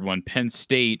the third one? Penn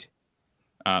State.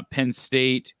 Penn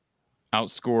State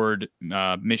outscored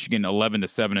Michigan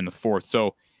 11-7 in the fourth.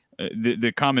 So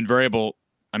the common variable,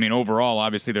 I mean, overall,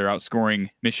 obviously they're outscoring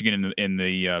Michigan in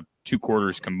the 2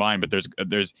 quarters combined. But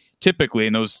there's typically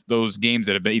in those games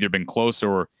that have either been close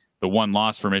or the one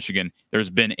loss for Michigan,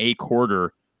 there's been a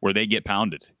quarter where they get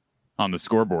pounded on the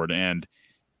scoreboard. And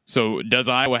so does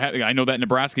Iowa have, I know that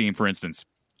Nebraska game, for instance,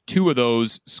 2 of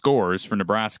those scores for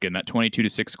Nebraska in that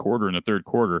 22-6 quarter in the third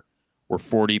quarter were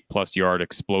 40-plus yard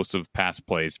explosive pass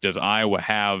plays. Does Iowa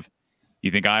have,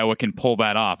 you think Iowa can pull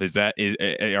that off?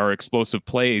 Are explosive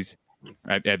plays,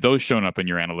 have those shown up in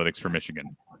your analytics for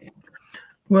Michigan?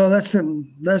 Well, that's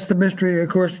the mystery, of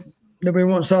course, that we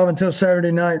won't solve until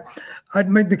Saturday night. I'd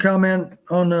make the comment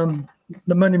on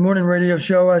the Monday morning radio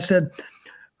show. I said,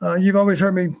 you've always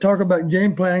heard me talk about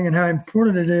game planning and how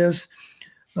important it is.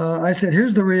 I said,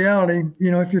 here's the reality.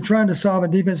 If you're trying to solve a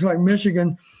defense like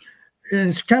Michigan,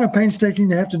 it's kind of painstaking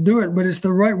to have to do it, but it's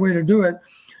the right way to do it.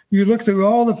 You look through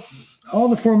all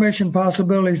the formation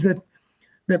possibilities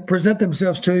that present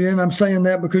themselves to you, and I'm saying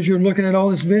that because you're looking at all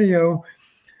this video,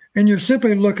 and you're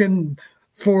simply looking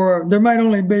for, there might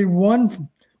only be one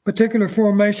particular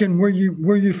formation where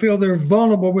you feel they're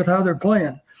vulnerable with how they're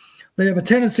playing. They have a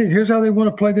tendency, here's how they want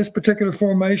to play this particular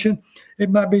formation. It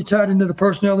might be tied into the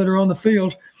personnel that are on the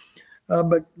field.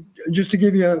 But just to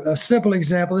give you a simple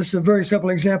example, this is a very simple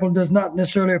example, does not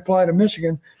necessarily apply to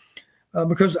Michigan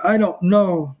because I don't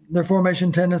know their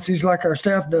formation tendencies like our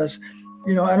staff does.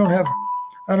 I don't have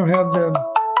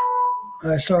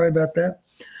sorry about that.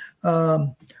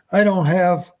 I don't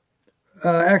have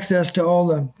access to all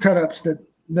the cut-ups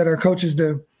that our coaches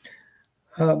do.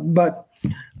 But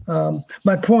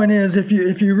my point is, if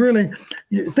you really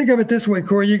think of it this way,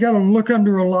 Corey, you got to look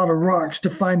under a lot of rocks to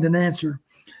find an answer.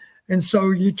 And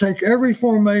so you take every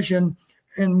formation,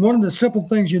 and one of the simple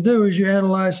things you do is you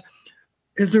analyze,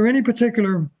 is there any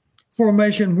particular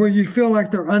formation where you feel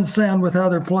like they're unsound with how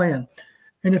they're playing?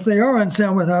 And if they are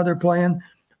unsound with how they're playing,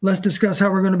 let's discuss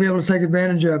how we're going to be able to take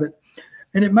advantage of it.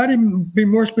 And it might even be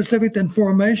more specific than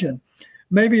formation.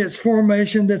 Maybe it's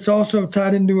formation that's also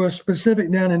tied into a specific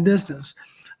down and distance.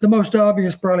 The most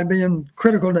obvious probably being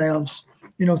critical downs,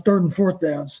 third and fourth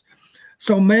downs.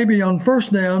 So maybe on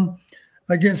first down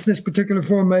against this particular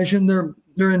formation,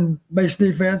 they're in base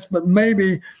defense, but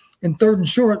maybe in third and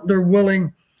short, they're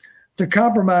willing to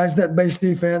compromise that base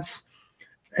defense.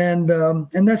 And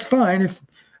that's fine if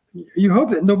you hope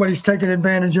that nobody's taking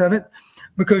advantage of it,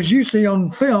 because you see on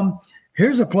film,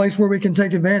 here's a place where we can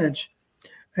take advantage.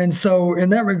 And so in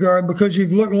that regard, because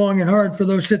you've looked long and hard for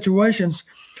those situations,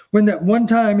 when that one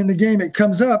time in the game it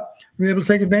comes up, you're able to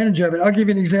take advantage of it. I'll give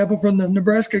you an example from the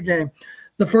Nebraska game.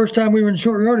 The first time we were in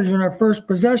short yardage on our first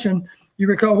possession, you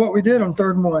recall what we did on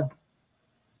 3rd and 1.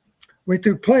 We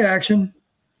threw play action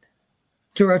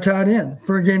to our tight end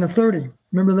for a gain of 30.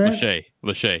 Remember that?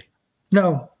 Lachey.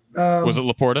 No. Was it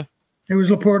Laporta? It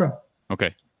was Laporta.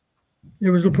 Okay. It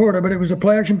was Laporta, but it was a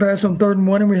play action pass on 3rd and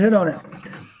 1, and we hit on it.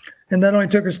 And that only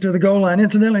took us to the goal line.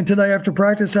 Incidentally, today after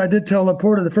practice, I did tell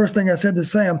Laporta, the first thing I said to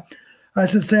Sam, I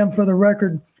said, Sam, for the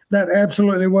record, that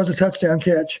absolutely was a touchdown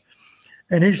catch.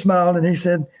 And he smiled and he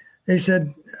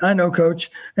said, I know,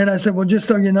 Coach. And I said, well, just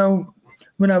so you know,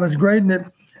 when I was grading it,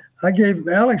 I gave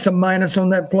Alex a minus on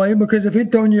that play because if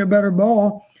he'd thrown you a better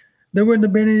ball, there wouldn't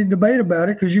have been any debate about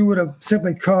it because you would have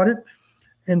simply caught it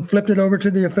and flipped it over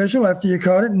to the official after you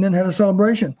caught it and then had a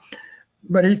celebration.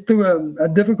 But he threw a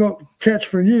difficult catch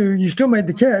for you. You still made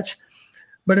the catch,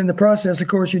 but in the process, of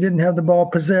course, you didn't have the ball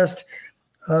possessed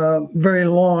very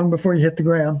long before you hit the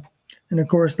ground. And, of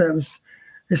course, it's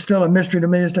still a mystery to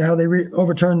me as to how they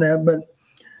overturned that, but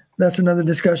that's another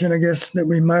discussion, I guess, that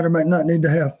we might or might not need to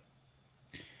have.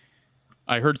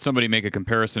 I heard somebody make a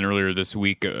comparison earlier this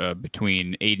week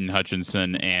between Aiden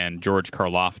Hutchinson and George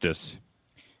Karlaftis.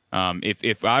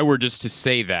 If I were just to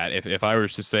say that, if I were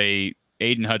to say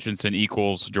Aiden Hutchinson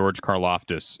equals George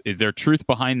Karlaftis, is there truth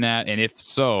behind that? And if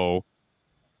so,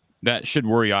 that should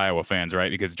worry Iowa fans,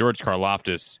 right? Because George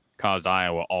Karlaftis caused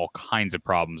Iowa all kinds of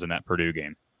problems in that Purdue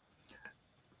game.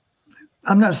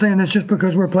 I'm not saying this just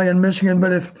because we're playing Michigan,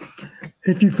 but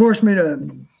if you force me to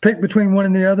pick between one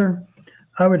and the other,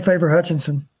 I would favor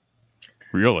Hutchinson.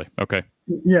 Really? Okay.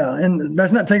 Yeah, and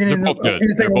that's not taking anything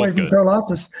away from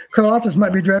Karlaftis. Karlaftis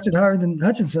might be drafted higher than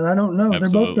Hutchinson. I don't know.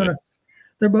 Absolutely.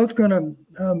 They're both gonna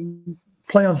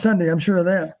play on Sunday. I'm sure of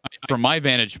that. From my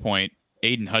vantage point,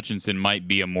 Aiden Hutchinson might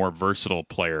be a more versatile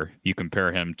player. You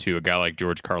compare him to a guy like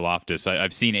George Karlaftis.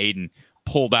 I've seen Aiden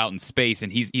pulled out in space,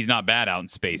 and he's not bad out in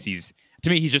space. To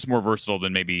me, he's just more versatile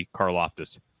than maybe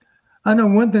Karlaftis. I know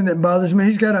one thing that bothers me.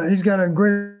 He's got a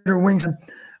greater wingspan.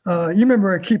 You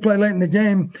remember a key play late in the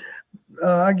game.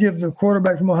 I give the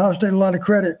quarterback from Ohio State a lot of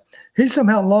credit. He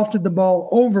somehow lofted the ball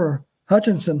over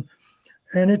Hutchinson,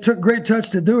 and it took great touch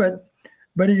to do it,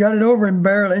 but he got it over him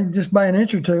barely, just by an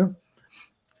inch or two.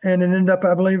 And it ended up,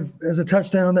 I believe, as a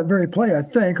touchdown on that very play, I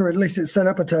think, or at least it set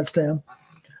up a touchdown.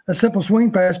 A simple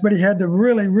swing pass, but he had to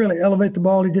really, really elevate the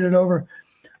ball to get it over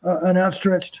an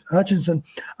outstretched Hutchinson.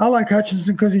 I like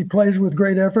Hutchinson because he plays with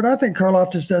great effort. I think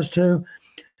Karlaftis does too.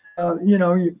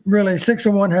 Really 6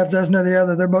 of one, half dozen of the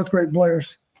other. They're both great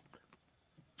players.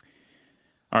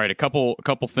 All right, a couple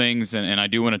things, and I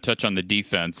do want to touch on the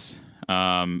defense.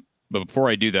 But before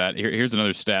I do that, here's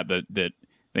another stat that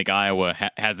I think Iowa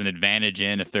has an advantage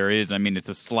in. If there is, I mean, it's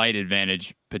a slight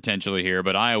advantage potentially here,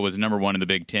 but Iowa's number one in the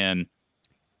Big Ten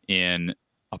in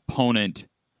opponent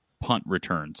punt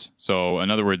returns. So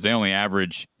in other words,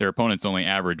 their opponents only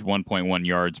average 1.1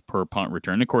 yards per punt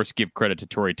return. And of course, give credit to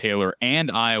Tory Taylor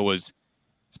and Iowa's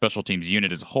special teams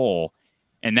unit as a whole.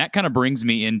 And that kind of brings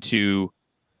me into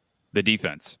the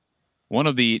defense. One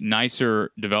of the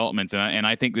nicer developments, and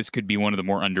I think this could be one of the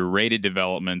more underrated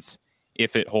developments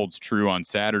if it holds true on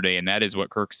Saturday, and that is what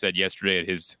Kirk said yesterday at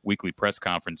his weekly press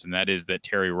conference, and that is that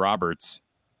Terry Roberts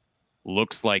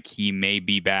looks like he may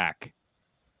be back.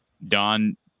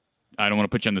 Don, I don't want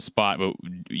to put you on the spot, but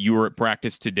you were at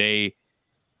practice today.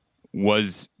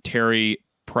 Was Terry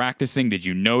practicing? Did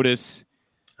you notice?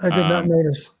 I did not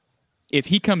notice. If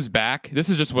he comes back, this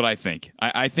is just what I think.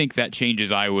 I think that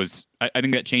changes Iowa's. I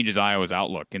think that changes Iowa's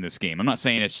outlook in this game. I'm not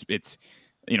saying it's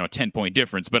a 10-point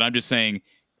difference, but I'm just saying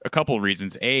a couple of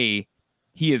reasons. A,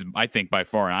 he is, I think, by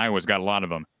far, and Iowa's got a lot of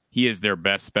them. He is their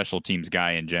best special teams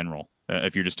guy in general.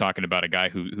 If you're just talking about a guy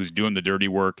who's doing the dirty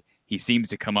work, he seems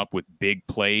to come up with big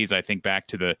plays. I think back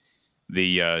to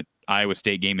the Iowa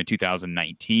State game in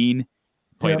 2019,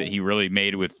 play that he really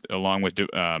made along with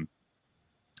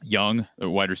Young, a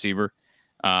wide receiver.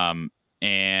 And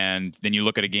then you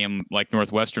look at a game like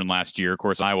Northwestern last year. Of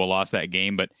course, Iowa lost that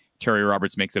game, but Terry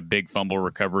Roberts makes a big fumble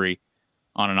recovery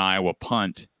on an Iowa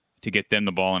punt to get them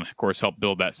the ball and, of course, help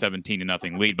build that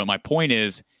 17-0 lead. But my point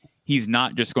is, he's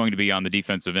not just going to be on the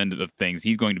defensive end of things.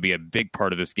 He's going to be a big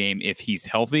part of this game if he's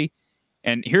healthy.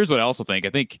 And here's what I also think. I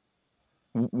think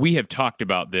we have talked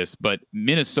about this, but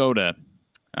Minnesota,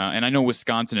 and I know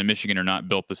Wisconsin and Michigan are not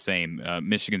built the same.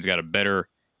 Michigan's got a better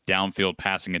downfield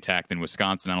passing attack than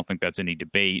Wisconsin. I don't think that's any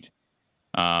debate.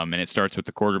 And it starts with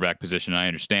the quarterback position. I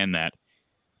understand that.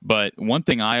 But one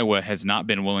thing Iowa has not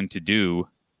been willing to do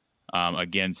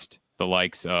against the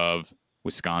likes of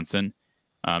Wisconsin,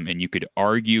 and you could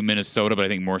argue Minnesota, but I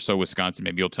think more so Wisconsin.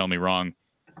 Maybe you'll tell me wrong,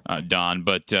 Don.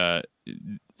 But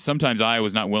sometimes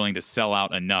Iowa's not willing to sell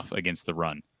out enough against the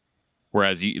run.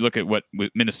 Whereas you look at what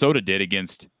Minnesota did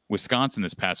against Wisconsin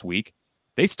this past week.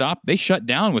 They shut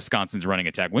down Wisconsin's running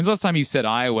attack. When's the last time you said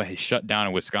Iowa has shut down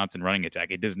a Wisconsin running attack?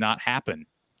 It does not happen.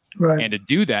 Right. And to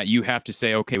do that, you have to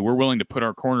say, okay, we're willing to put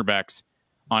our cornerbacks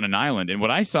on an island. And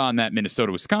what I saw in that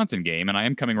Minnesota-Wisconsin game, and I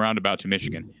am coming roundabout to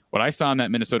Michigan, what I saw in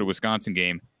that Minnesota-Wisconsin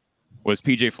game was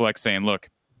PJ Fleck saying, look,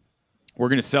 we're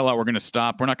going to sell out. We're going to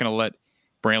stop. We're not going to let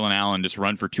Braylon Allen just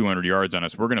run for 200 yards on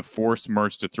us. We're going to force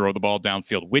Mertz to throw the ball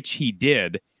downfield, which he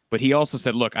did. But he also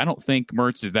said, look, I don't think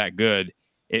Mertz is that good.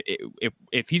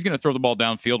 If he's going to throw the ball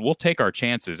downfield, we'll take our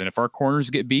chances. And if our corners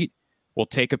get beat, we'll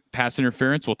take a pass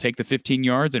interference, we'll take the 15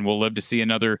 yards, and we'll live to see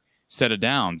another set of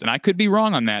downs. And I could be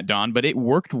wrong on that, Don, but it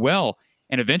worked well.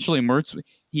 And eventually Mertz,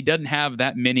 he doesn't have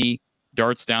that many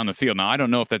darts down the field. Now, I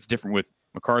don't know if that's different with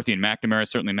McCarthy and McNamara.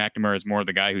 Certainly McNamara is more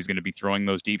the guy who's going to be throwing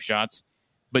those deep shots.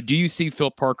 But do you see Phil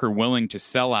Parker willing to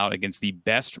sell out against the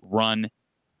best run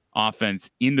offense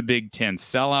in the Big Ten,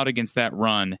 sell out against that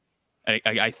run?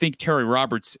 I think Terry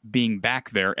Roberts being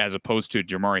back there as opposed to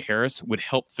Jamari Harris would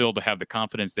help Phil to have the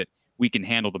confidence that we can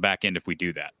handle the back end if we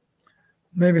do that.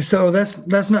 Maybe so.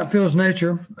 That's not Phil's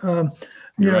nature.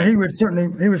 Right. He would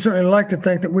certainly like to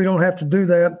think that we don't have to do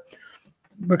that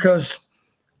because,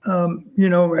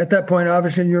 at that point,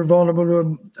 obviously you're vulnerable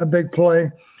to a big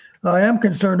play. I am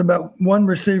concerned about one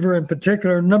receiver in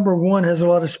particular. Number one has a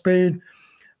lot of speed.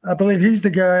 I believe he's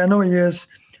the guy. I know he is.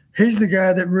 He's the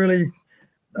guy that really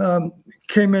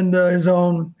came into his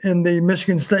own in the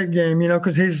Michigan State game,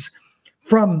 because he's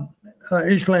from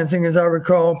East Lansing, as I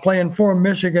recall, playing for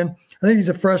Michigan. I think he's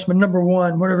a freshman, number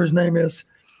one, whatever his name is.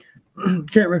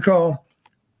 Can't recall.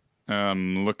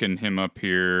 Looking him up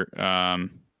here.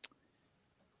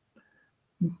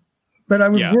 But I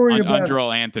would worry about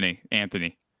Andrel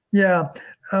Anthony. Yeah.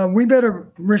 We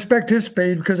better respect his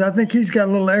speed because I think he's got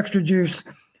a little extra juice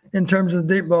in terms of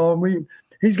the deep ball.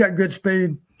 He's got good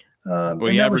speed.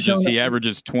 He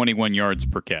averages 21 yards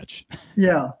per catch.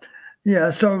 Yeah.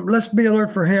 So let's be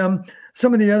alert for him.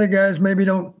 some of the other guys maybe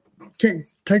can't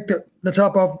take the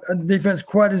top off defense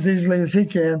quite as easily as he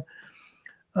can.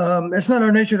 It's not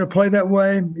our nature to play that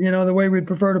way. The way we'd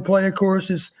prefer to play, of course,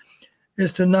 is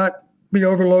to not be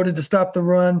overloaded to stop the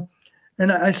run.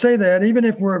 And I say that even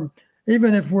if we're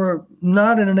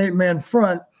not in an 8-man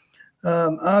front,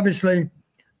 obviously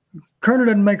Koerner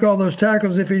doesn't make all those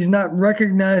tackles if he's not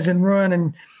recognizing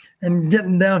run and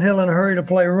getting downhill in a hurry to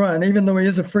play run, even though he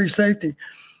is a free safety.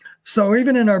 So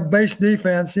even in our base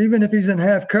defense, even if he's in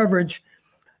half coverage,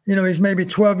 he's maybe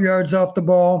 12 yards off the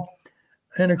ball.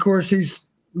 And of course, he's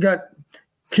got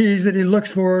keys that he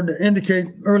looks for to indicate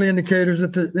early indicators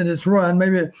that it's run.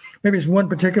 Maybe it's one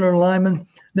particular lineman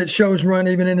that shows run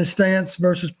even in his stance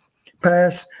versus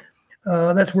pass.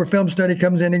 That's where film study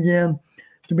comes in again,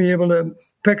 to be able to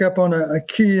pick up on a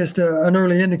key as to an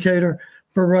early indicator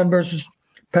for run versus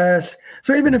pass.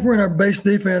 So even if we're in our base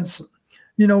defense,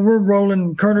 we're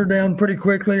rolling Koerner down pretty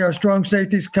quickly. Our strong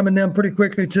safety's coming down pretty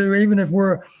quickly too, even if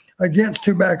we're against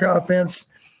two-back offense.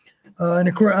 And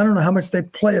of course, I don't know how much they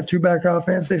play of two-back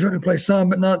offense. They certainly play some,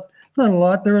 but not a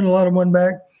lot. They're in a lot of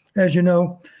one-back. As you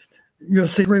know, you'll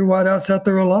see 3 wideouts out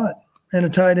there a lot, and a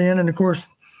tight end, and of course,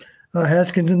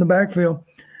 Haskins in the backfield.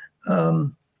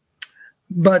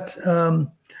 But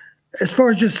as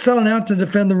far as just selling out to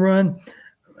defend the run,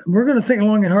 we're going to think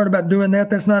long and hard about doing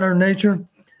that. That's not our nature.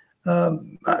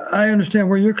 I understand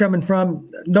where you're coming from.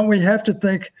 Don't we have to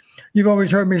think? You've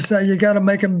always heard me say you got to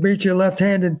make them beat you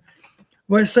left-handed.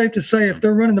 Well, it's safe to say if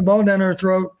they're running the ball down our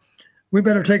throat, we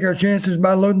better take our chances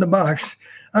by loading the box.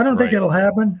 I don't think it'll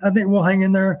happen. I think we'll hang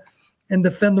in there and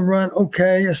defend the run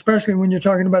okay, especially when you're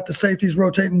talking about the safeties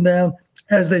rotating down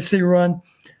as they see run.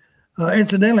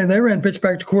 Incidentally, they ran pitch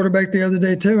back to quarterback the other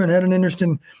day too and had an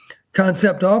interesting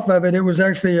concept off of it. It was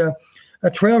actually a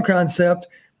trail concept,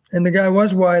 and the guy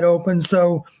was wide open.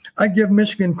 So I give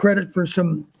Michigan credit for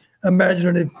some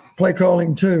imaginative play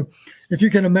calling too. If you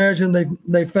can imagine,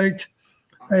 they faked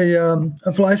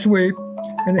a fly sweep,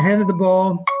 and they handed the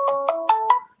ball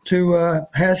to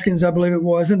Haskins, I believe it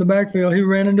was, in the backfield. He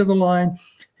ran into the line.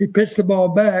 He pitched the ball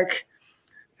back,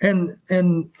 and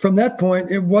from that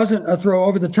point, it wasn't a throw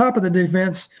over the top of the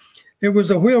defense. It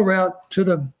was a wheel route to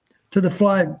the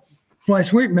fly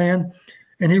sweep man,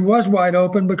 and he was wide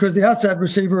open because the outside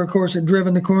receiver, of course, had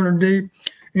driven the corner deep,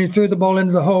 and he threw the ball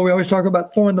into the hole. We always talk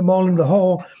about throwing the ball into the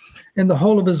hole. In the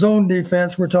hole of a zone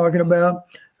defense, we're talking about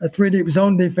a 3-deep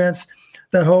zone defense.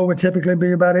 That hole would typically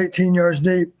be about 18 yards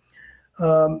deep.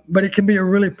 But it can be a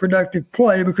really productive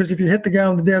play because if you hit the guy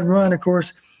on the dead run, of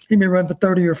course, he may run for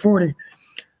 30 or 40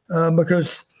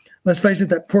 because, let's face it,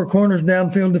 that poor corner's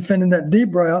downfield defending that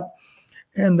deep route.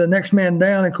 And the next man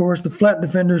down, of course, the flat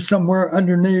defender is somewhere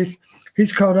underneath.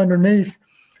 He's caught underneath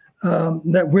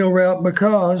that wheel route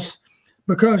because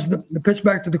the pitch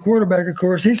back to the quarterback, of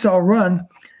course, he saw run,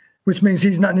 which means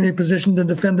he's not in any position to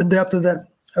defend the depth of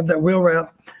that wheel route.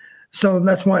 So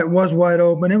that's why it was wide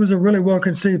open. It was a really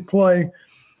well-conceived play.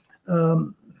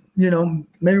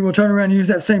 Maybe we'll turn around and use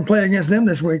that same play against them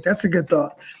this week. That's a good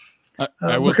thought.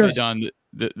 I will say, Don,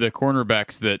 the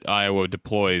cornerbacks that Iowa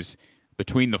deploys,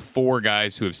 between the 4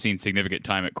 guys who have seen significant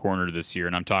time at corner this year,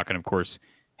 and I'm talking, of course,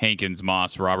 Hankins,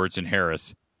 Moss, Roberts, and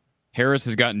Harris. Harris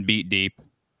has gotten beat deep.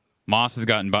 Moss has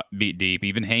gotten beat deep.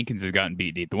 Even Hankins has gotten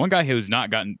beat deep. The one guy who has not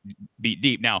gotten beat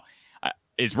deep now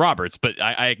is Roberts, but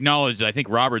I acknowledge that I think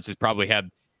Roberts has probably had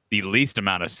the least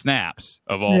amount of snaps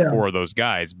of all 4 of those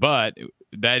guys. But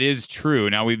that is true.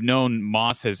 Now, we've known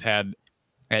Moss has had,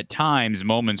 at times,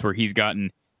 moments where he's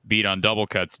gotten beat on double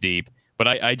cuts deep. But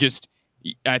I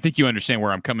think you understand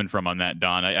where I'm coming from on that,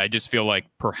 Don. I just feel like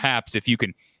perhaps if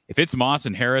it's Moss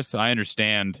and Harris, I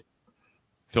understand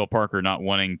Phil Parker not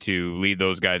wanting to lead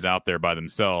those guys out there by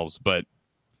themselves, but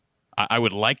I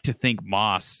would like to think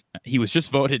Moss, he was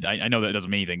just voted, I know that doesn't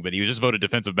mean anything, but he was just voted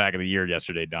Defensive Back of the Year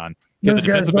yesterday, Don. Those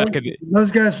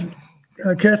guys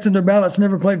casting their ballots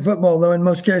never played football, though, in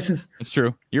most cases. That's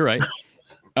true. You're right.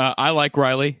 I like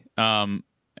Riley,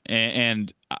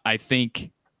 and I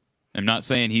think, I'm not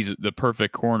saying he's the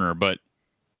perfect corner, but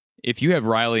if you have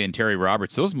Riley and Terry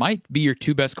Roberts, those might be your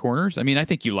 2 best corners. I mean, I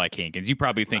think you like Hankins. You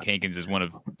probably think Hankins is one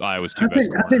of Iowa's 2 best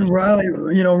corners. I think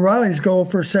Riley's goal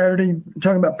for Saturday,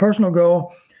 talking about personal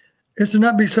goal, is to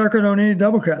not be suckered on any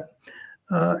double cut.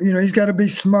 He's got to be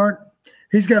smart.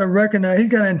 He's got to recognize, he's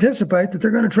got to anticipate that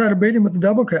they're going to try to beat him with the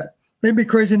double cut. They'd be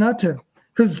crazy not to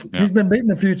because he's been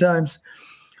beaten a few times.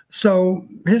 So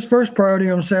his first priority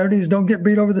on Saturday is don't get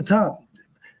beat over the top.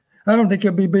 I don't think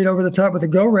he'll be beat over the top with a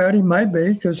go route. He might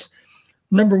be because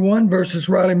number 1 versus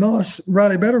Riley Moss,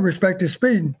 Riley better respect his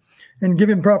speed and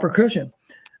give him proper cushion.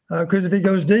 Because if he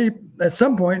goes deep, at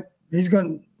some point,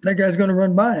 that guy's going to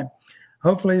run by him.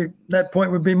 hopefully that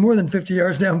point would be more than 50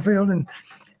 yards downfield,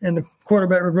 and the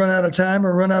quarterback would run out of time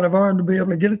or run out of arm to be able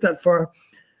to get it that far.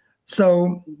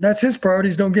 So that's his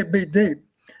priorities. Don't get beat deep,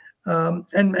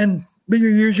 and be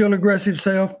your usual aggressive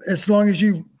self as long as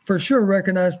you for sure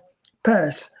recognize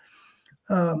pass.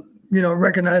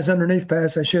 Recognize underneath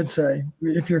pass, I should say.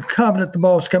 If you're confident the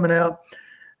ball's coming out,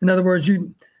 in other words,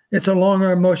 it's a long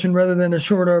arm motion rather than a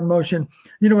short arm motion.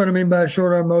 You know what I mean by a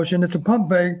short arm motion? It's a pump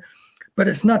fake, but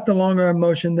it's not the long arm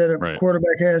motion that a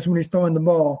quarterback has when he's throwing the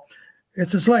ball.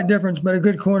 It's a slight difference, but a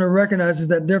good corner recognizes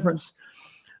that difference.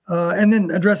 And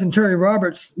then addressing Terry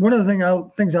Roberts, one of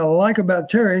the things I like about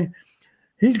Terry,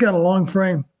 he's got a long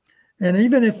frame. And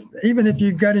even if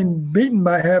you've got him beaten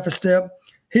by half a step,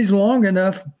 he's long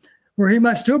enough where he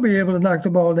might still be able to knock the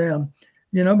ball down,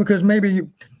 because maybe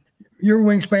your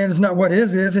wingspan is not what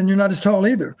his is, and you're not as tall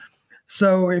either.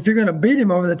 So if you're going to beat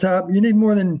him over the top, you need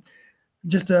more than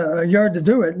just a yard to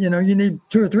do it. You need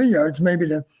 2 or 3 yards maybe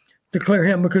to clear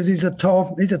him, because he's a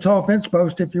tall fence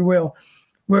post, if you will.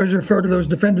 Whereas refer to those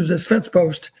defenders as fence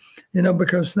post,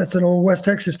 because that's an old West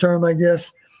Texas term, I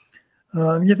guess.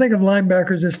 You think of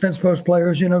linebackers as fence post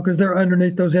players, because they're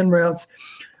underneath those in routes.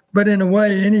 But in a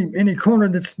way, any corner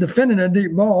that's defending a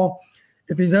deep ball,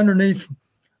 if he's underneath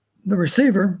the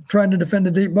receiver trying to defend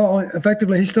a deep ball,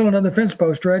 effectively he's still another fence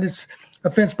post, right? It's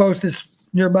a fence post that's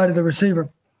nearby to the receiver.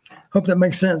 Hope that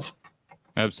makes sense.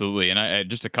 Absolutely. And I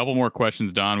just a couple more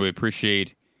questions, Don. We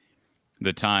appreciate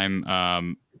the time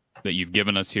that you've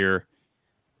given us here.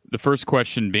 The first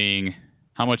question being,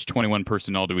 how much 21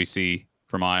 personnel do we see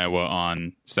from Iowa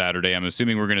on Saturday? I'm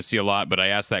assuming we're going to see a lot, but I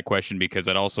asked that question because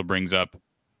that also brings up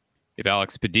if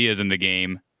Alex Padilla is in the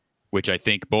game, which I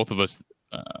think both of us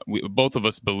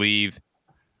believe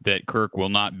that Kirk will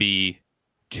not be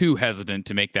too hesitant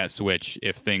to make that switch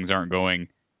if things aren't going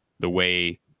the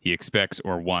way he expects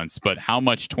or wants. But how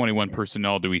much 21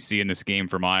 personnel do we see in this game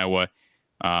from Iowa?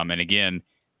 And again,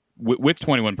 with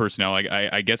 21 personnel,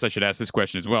 I guess I should ask this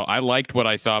question as well. I liked what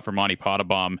I saw from Monty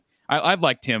Pottebaum. I've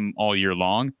liked him all year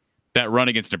long. That run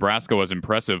against Nebraska was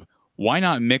impressive. Why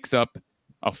not mix up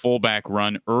a fullback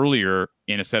run earlier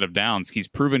in a set of downs? He's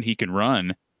proven he can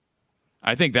run.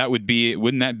 I think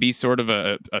wouldn't that be sort of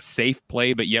a safe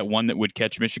play, but yet one that would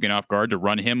catch Michigan off guard to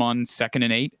run him on 2nd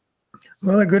and 8?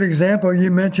 Well, a good example, you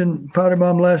mentioned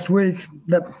Pottebaum last week,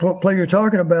 that play you're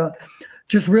talking about.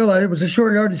 Just realized it was a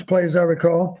short yardage play, as I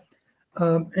recall.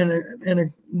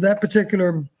 That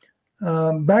particular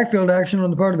backfield action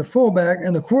on the part of the fullback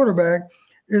and the quarterback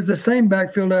is the same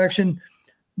backfield action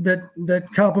that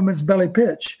complements belly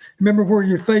pitch. Remember where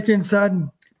you fake inside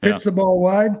and pitch the ball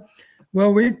wide?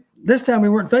 Well, this time we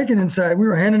weren't faking inside. We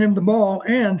were handing him the ball,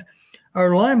 and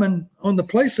our linemen on the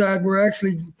play side were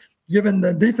actually giving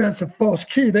the defense a false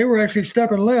key. They were actually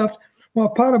stepping left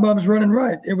while Pottebaum's running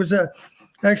right. It was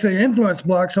actually influence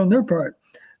blocks on their part.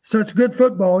 So it's good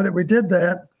football that we did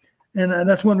that, and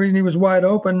that's one reason he was wide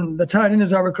open. The tight end,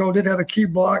 as I recall, did have a key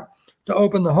block to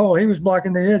open the hole. He was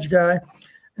blocking the edge guy,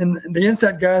 and the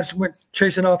inside guys went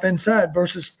chasing off inside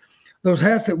versus those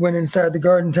hats that went inside. The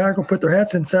guard and tackle put their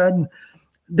hats inside, and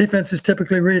defenses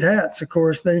typically read hats. Of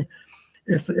course,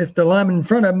 if the lineman in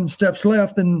front of them steps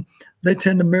left, then they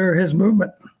tend to mirror his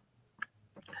movement.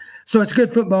 So it's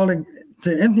good football to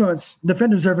influence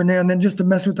defenders every now and then, just to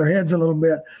mess with their heads a little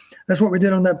bit. That's what we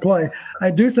did on that play.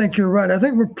 I do think you're right. I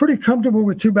think we're pretty comfortable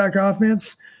with two-back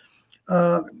offense.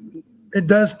 It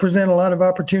does present a lot of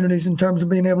opportunities in terms of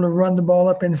being able to run the ball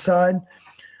up inside.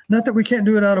 Not that we can't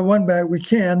do it out of one back, we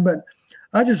can, but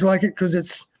I just like it because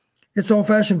it's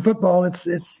old-fashioned football. It's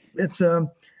and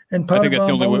I think that's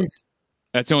the only way.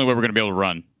 That's the only way we're going to be able to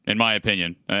run, in my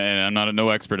opinion. And I'm not no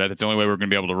expert. That's the only way we're going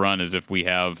to be able to run is if we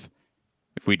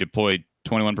deploy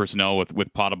 21 personnel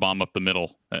with Pottebaum up the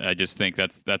middle. I just think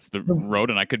that's the road,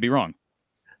 and I could be wrong.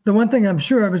 The one thing I'm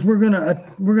sure of is we're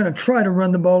gonna try to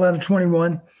run the ball out of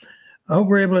 21. I hope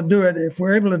we're able to do it. If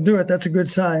we're able to do it, that's a good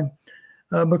sign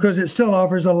because it still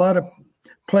offers a lot of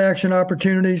play action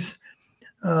opportunities.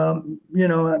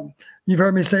 You've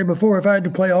heard me say before, if I had to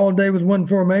play all day with one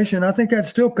formation, I think I'd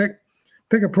still pick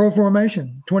a pro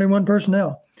formation, 21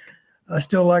 personnel. I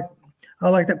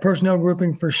like that personnel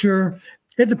grouping for sure.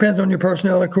 It depends on your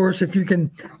personnel, of course. If you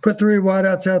can put 3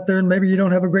 wideouts out there and maybe you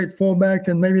don't have a great fullback,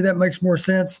 then maybe that makes more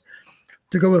sense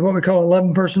to go with what we call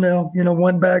 11 personnel,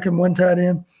 1 back and 1 tight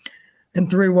end and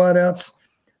 3 wideouts.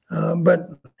 But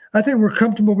I think we're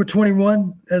comfortable with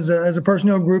 21 as a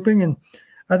personnel grouping. And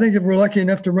I think if we're lucky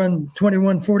enough to run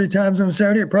 21 40 times on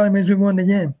Saturday, it probably means we won the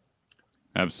game.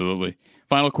 Absolutely.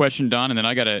 Final question, Don, and then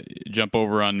I got to jump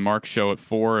over on Mark's show at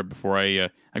 4 before I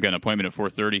got an appointment at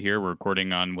 4:30 here. We're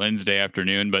recording on Wednesday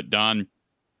afternoon. But, Don,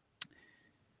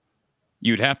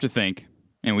 you'd have to think,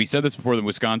 and we said this before the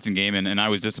Wisconsin game, and I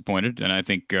was disappointed, and I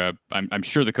think I'm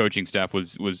sure the coaching staff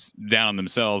was down on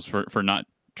themselves for not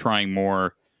trying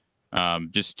more,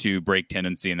 just to break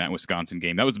tendency in that Wisconsin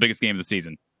game. That was the biggest game of the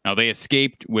season. Now they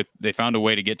they found a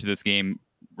way to get to this game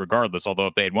regardless. Although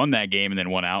if they had won that game and then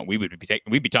won out, we'd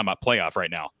be talking about playoff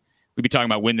right now. We'd be talking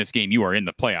about win this game, you are in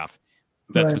the playoff.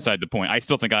 That's right. Beside the point. I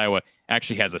still think Iowa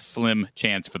actually has a slim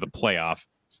chance for the playoff.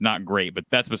 It's not great, but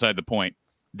that's beside the point.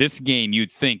 This game,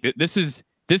 you'd think that this is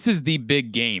the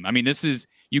big game. I mean,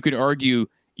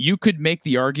 you could make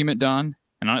the argument, Don,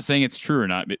 and I'm not saying it's true or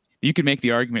not, but you could make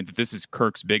the argument that this is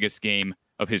Kirk's biggest game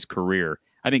of his career.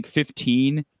 I think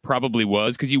 15 probably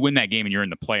was, because you win that game and you're in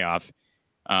the playoff.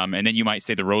 And then you might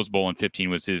say the Rose Bowl in 15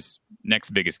 was his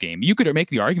next biggest game. You could make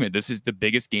the argument this is the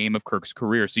biggest game of Kirk's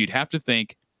career. So you'd have to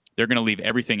think they're going to leave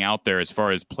everything out there as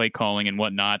far as play calling and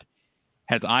whatnot.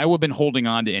 Has Iowa been holding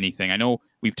on to anything? I know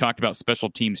we've talked about special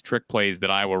teams trick plays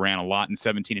that Iowa ran a lot in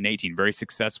 17 and 18, very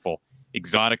successful.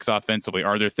 Exotics offensively.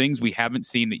 Are there things we haven't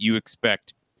seen that you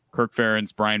expect Kirk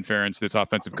Ferentz, Brian Ferentz, this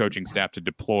offensive coaching staff to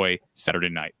deploy Saturday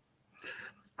night?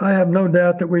 I have no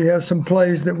doubt that we have some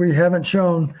plays that we haven't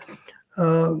shown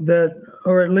that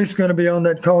are at least going to be on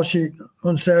that call sheet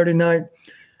on Saturday night.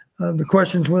 The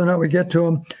question is whether or not we get to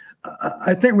them.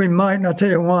 I think we might, and I'll tell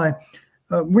you why.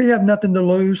 We have nothing to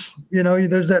lose. You know,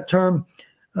 there's that term,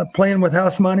 playing with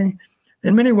house money.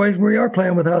 In many ways, we are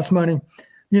playing with house money.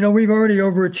 You know, we've already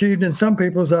overachieved in some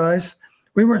people's eyes.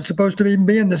 We weren't supposed to even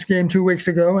be in this game 2 weeks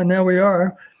ago, and now we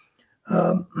are.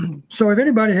 So if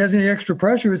anybody has any extra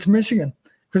pressure, it's Michigan,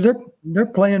 because they're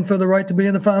playing for the right to be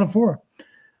in the Final Four.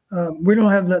 We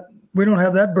don't have that. We don't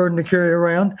have that burden to carry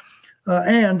around.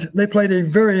 And they played a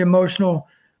very emotional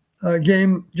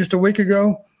game just a week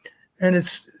ago, and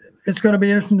it's going to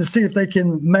be interesting to see if they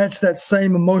can match that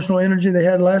same emotional energy they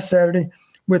had last Saturday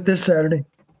with this Saturday.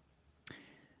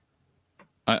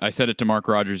 I said it to Mark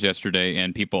Rogers yesterday,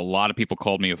 and a lot of people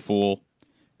called me a fool.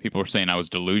 People were saying I was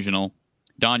delusional.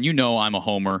 Don, you know I'm a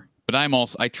homer, but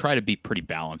I try to be pretty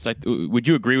balanced. Would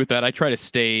you agree with that? I try to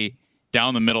stay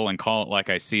down the middle and call it like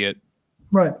I see it.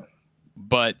 Right.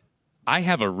 But I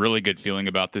have a really good feeling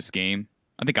about this game.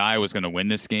 I think Iowa's going to win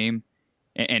this game,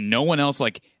 and no one else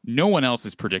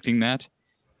is predicting that.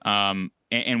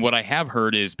 And what I have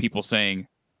heard is people saying,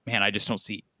 man, I just don't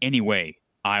see any way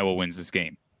Iowa wins this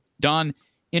game. Don,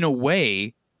 in a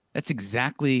way, that's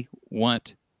exactly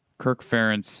what Kirk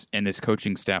Ferentz and this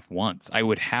coaching staff wants. I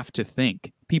would have to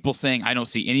think. People saying, I don't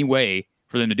see any way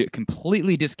for them to do it,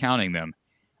 completely discounting them.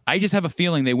 I just have a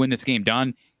feeling they win this game.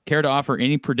 Don, care to offer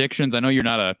any predictions? I know you're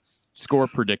not a score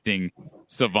predicting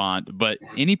savant, but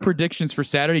any predictions for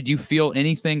Saturday? Do you feel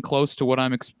anything close to what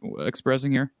I'm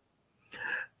expressing here?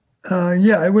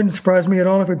 Yeah, it wouldn't surprise me at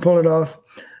all if we pull it off.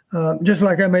 Just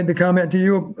like I made the comment to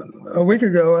you a week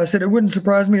ago, I said it wouldn't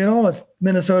surprise me at all if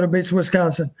Minnesota beats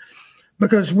Wisconsin,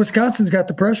 because Wisconsin's got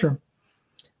the pressure.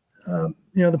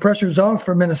 The pressure's off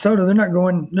for Minnesota. They're not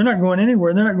going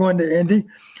anywhere. They're not going to Indy,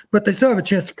 but they still have a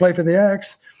chance to play for the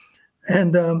Axe.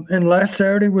 And last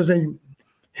Saturday was a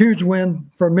huge win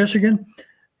for Michigan.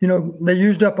 You know, they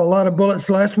used up a lot of bullets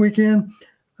last weekend.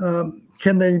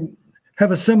 Can they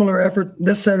have a similar effort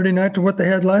this Saturday night to what they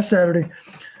had last Saturday?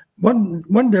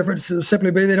 One difference is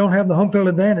simply they don't have the home field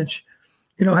advantage.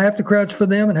 You know, half the crowd's for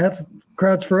them and half the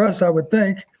crowd's for us, I would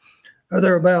think, or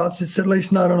thereabouts. It's at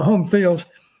least not on a home field.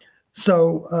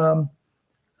 So,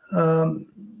 and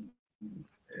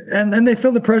they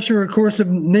feel the pressure, of course, of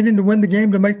needing to win the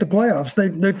game to make the playoffs.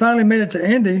 They finally made it to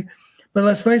Indy, but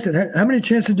let's face it, how many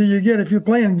chances do you get if you're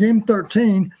playing game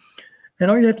 13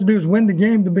 and all you have to do is win the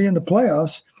game to be in the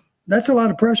playoffs? That's a lot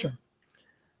of pressure.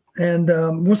 And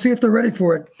we'll see if they're ready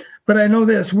for it. But I know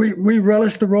this, we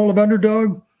relish the role of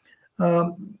underdog.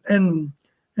 And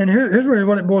here's really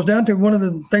what it boils down to. One of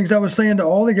the things I was saying to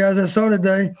all the guys I saw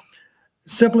today,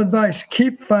 simple advice,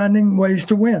 keep finding ways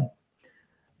to win.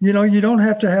 You know, you don't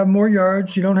have to have more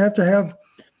yards. You don't have to have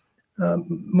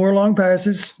more long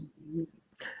passes.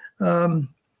 You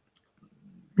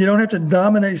don't have to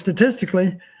dominate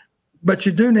statistically, but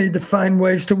you do need to find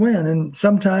ways to win. And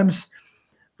sometimes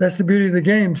that's the beauty of the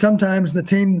game. Sometimes the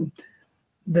team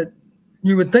that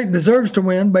you would think deserves to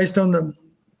win based on the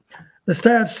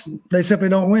stats, they simply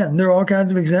don't win. There are all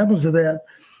kinds of examples of that.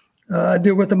 I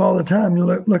deal with them all the time,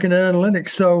 looking at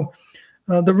analytics. So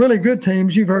the really good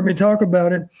teams, you've heard me talk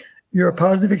about it, you're a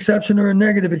positive exception or a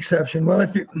negative exception. Well,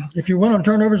 if you won on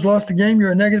turnovers, lost the game,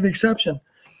 you're a negative exception.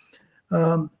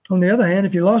 On the other hand,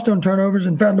 if you lost on turnovers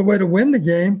and found a way to win the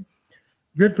game,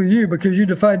 good for you because you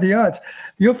defied the odds.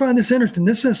 You'll find this interesting.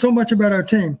 This says so much about our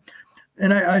team.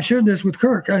 And I shared this with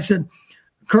Kirk. I said,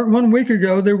 Kirk, 1 week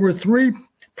ago, there were 3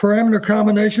 parameter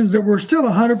combinations that were still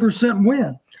 100%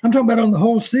 win. I'm talking about on the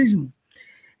whole season.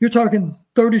 You're talking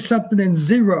 30-something and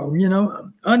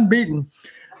 0, unbeaten.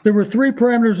 There were 3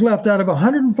 parameters left out of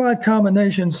 105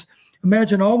 combinations.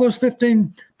 Imagine all those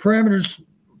 15 parameters,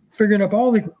 figuring up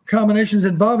all the combinations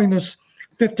involving those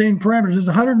 15 parameters. There's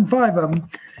 105 of them.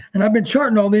 And I've been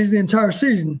charting all these the entire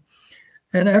season.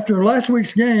 And after last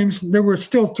week's games, there were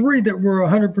still 3 that were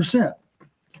 100%.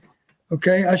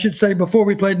 Okay, I should say before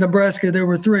we played Nebraska, there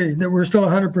were 3 that were still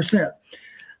 100%.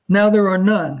 Now there are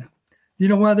none. You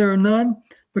know why there are none?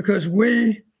 Because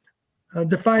we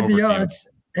defied the odds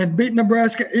and beat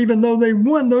Nebraska, even though they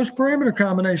won those parameter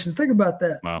combinations. Think about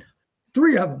that. Wow.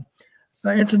 3 of them.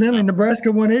 Incidentally,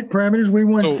 Nebraska won 8 parameters. We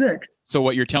won 6. So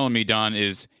what you're telling me, Don,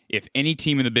 is if any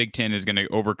team in the Big Ten is going to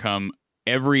overcome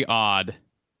every odd,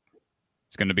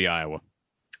 it's going to be Iowa.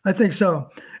 I think so.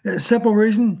 Simple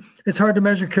reason, it's hard to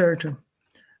measure character.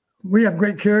 We have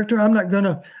great character.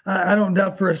 I don't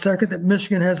doubt for a second that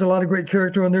Michigan has a lot of great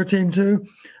character on their team too,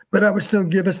 but I would still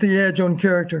give us the edge on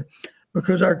character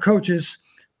because our coaches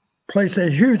place a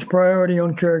huge priority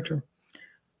on character.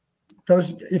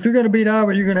 If you're going to beat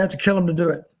Iowa, you're going to have to kill them to do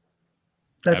it.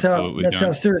 That's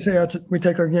how seriously we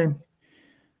take our game.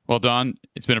 Well, Don,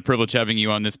 it's been a privilege having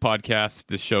you on this podcast,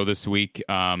 this show this week.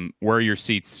 Where are your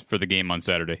seats for the game on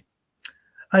Saturday?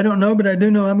 I don't know, but I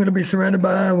do know I'm going to be surrounded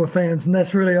by Iowa fans, and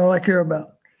that's really all I care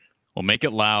about. Well, make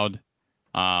it loud.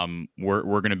 We're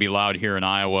going to be loud here in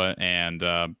Iowa,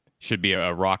 and should be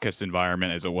a raucous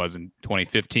environment as it was in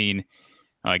 2015.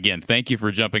 Again, thank you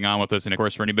for jumping on with us. And, of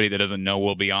course, for anybody that doesn't know,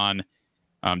 we'll be on.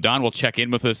 Don will check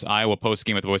in with us, Iowa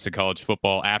postgame at the Voice of College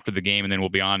Football after the game, and then we'll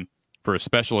be on for a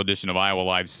special edition of Iowa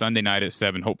Live Sunday night at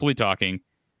 7, hopefully talking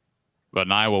about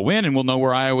an Iowa win, and we'll know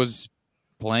where Iowa's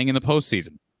playing in the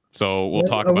postseason. So we'll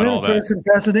talk about all that. In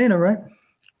Pasadena, right?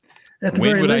 At the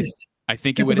very least. I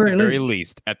think you win at the very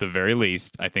least. At the very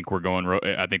least, I think we're going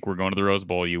to the Rose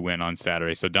Bowl. You win on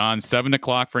Saturday. So, Don,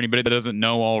 7:00 for anybody that doesn't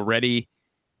know already.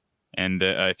 And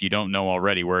if you don't know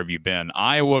already, where have you been?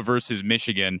 Iowa versus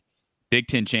Michigan, Big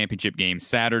Ten championship game,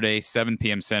 Saturday, 7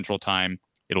 p.m. Central Time.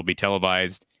 It'll be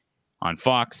televised on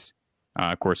Fox,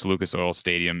 of course, Lucas Oil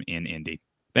Stadium in Indy.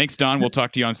 Thanks, Don. We'll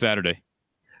talk to you on Saturday.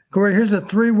 Corey, here's a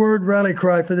 3-word rally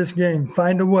cry for this game.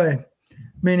 Find a way,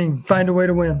 meaning find a way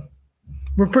to win.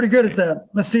 We're pretty good at that.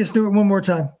 Let's see us do it one more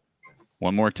time.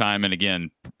 One more time, and again,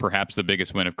 perhaps the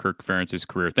biggest win of Kirk Ferentz's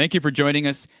career. Thank you for joining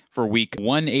us for week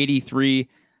 183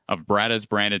 of Brada's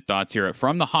Branded Thoughts here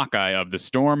From the Hawkeye of the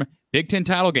Storm. Big Ten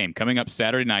title game coming up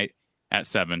Saturday night at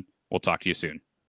 7. We'll talk to you soon.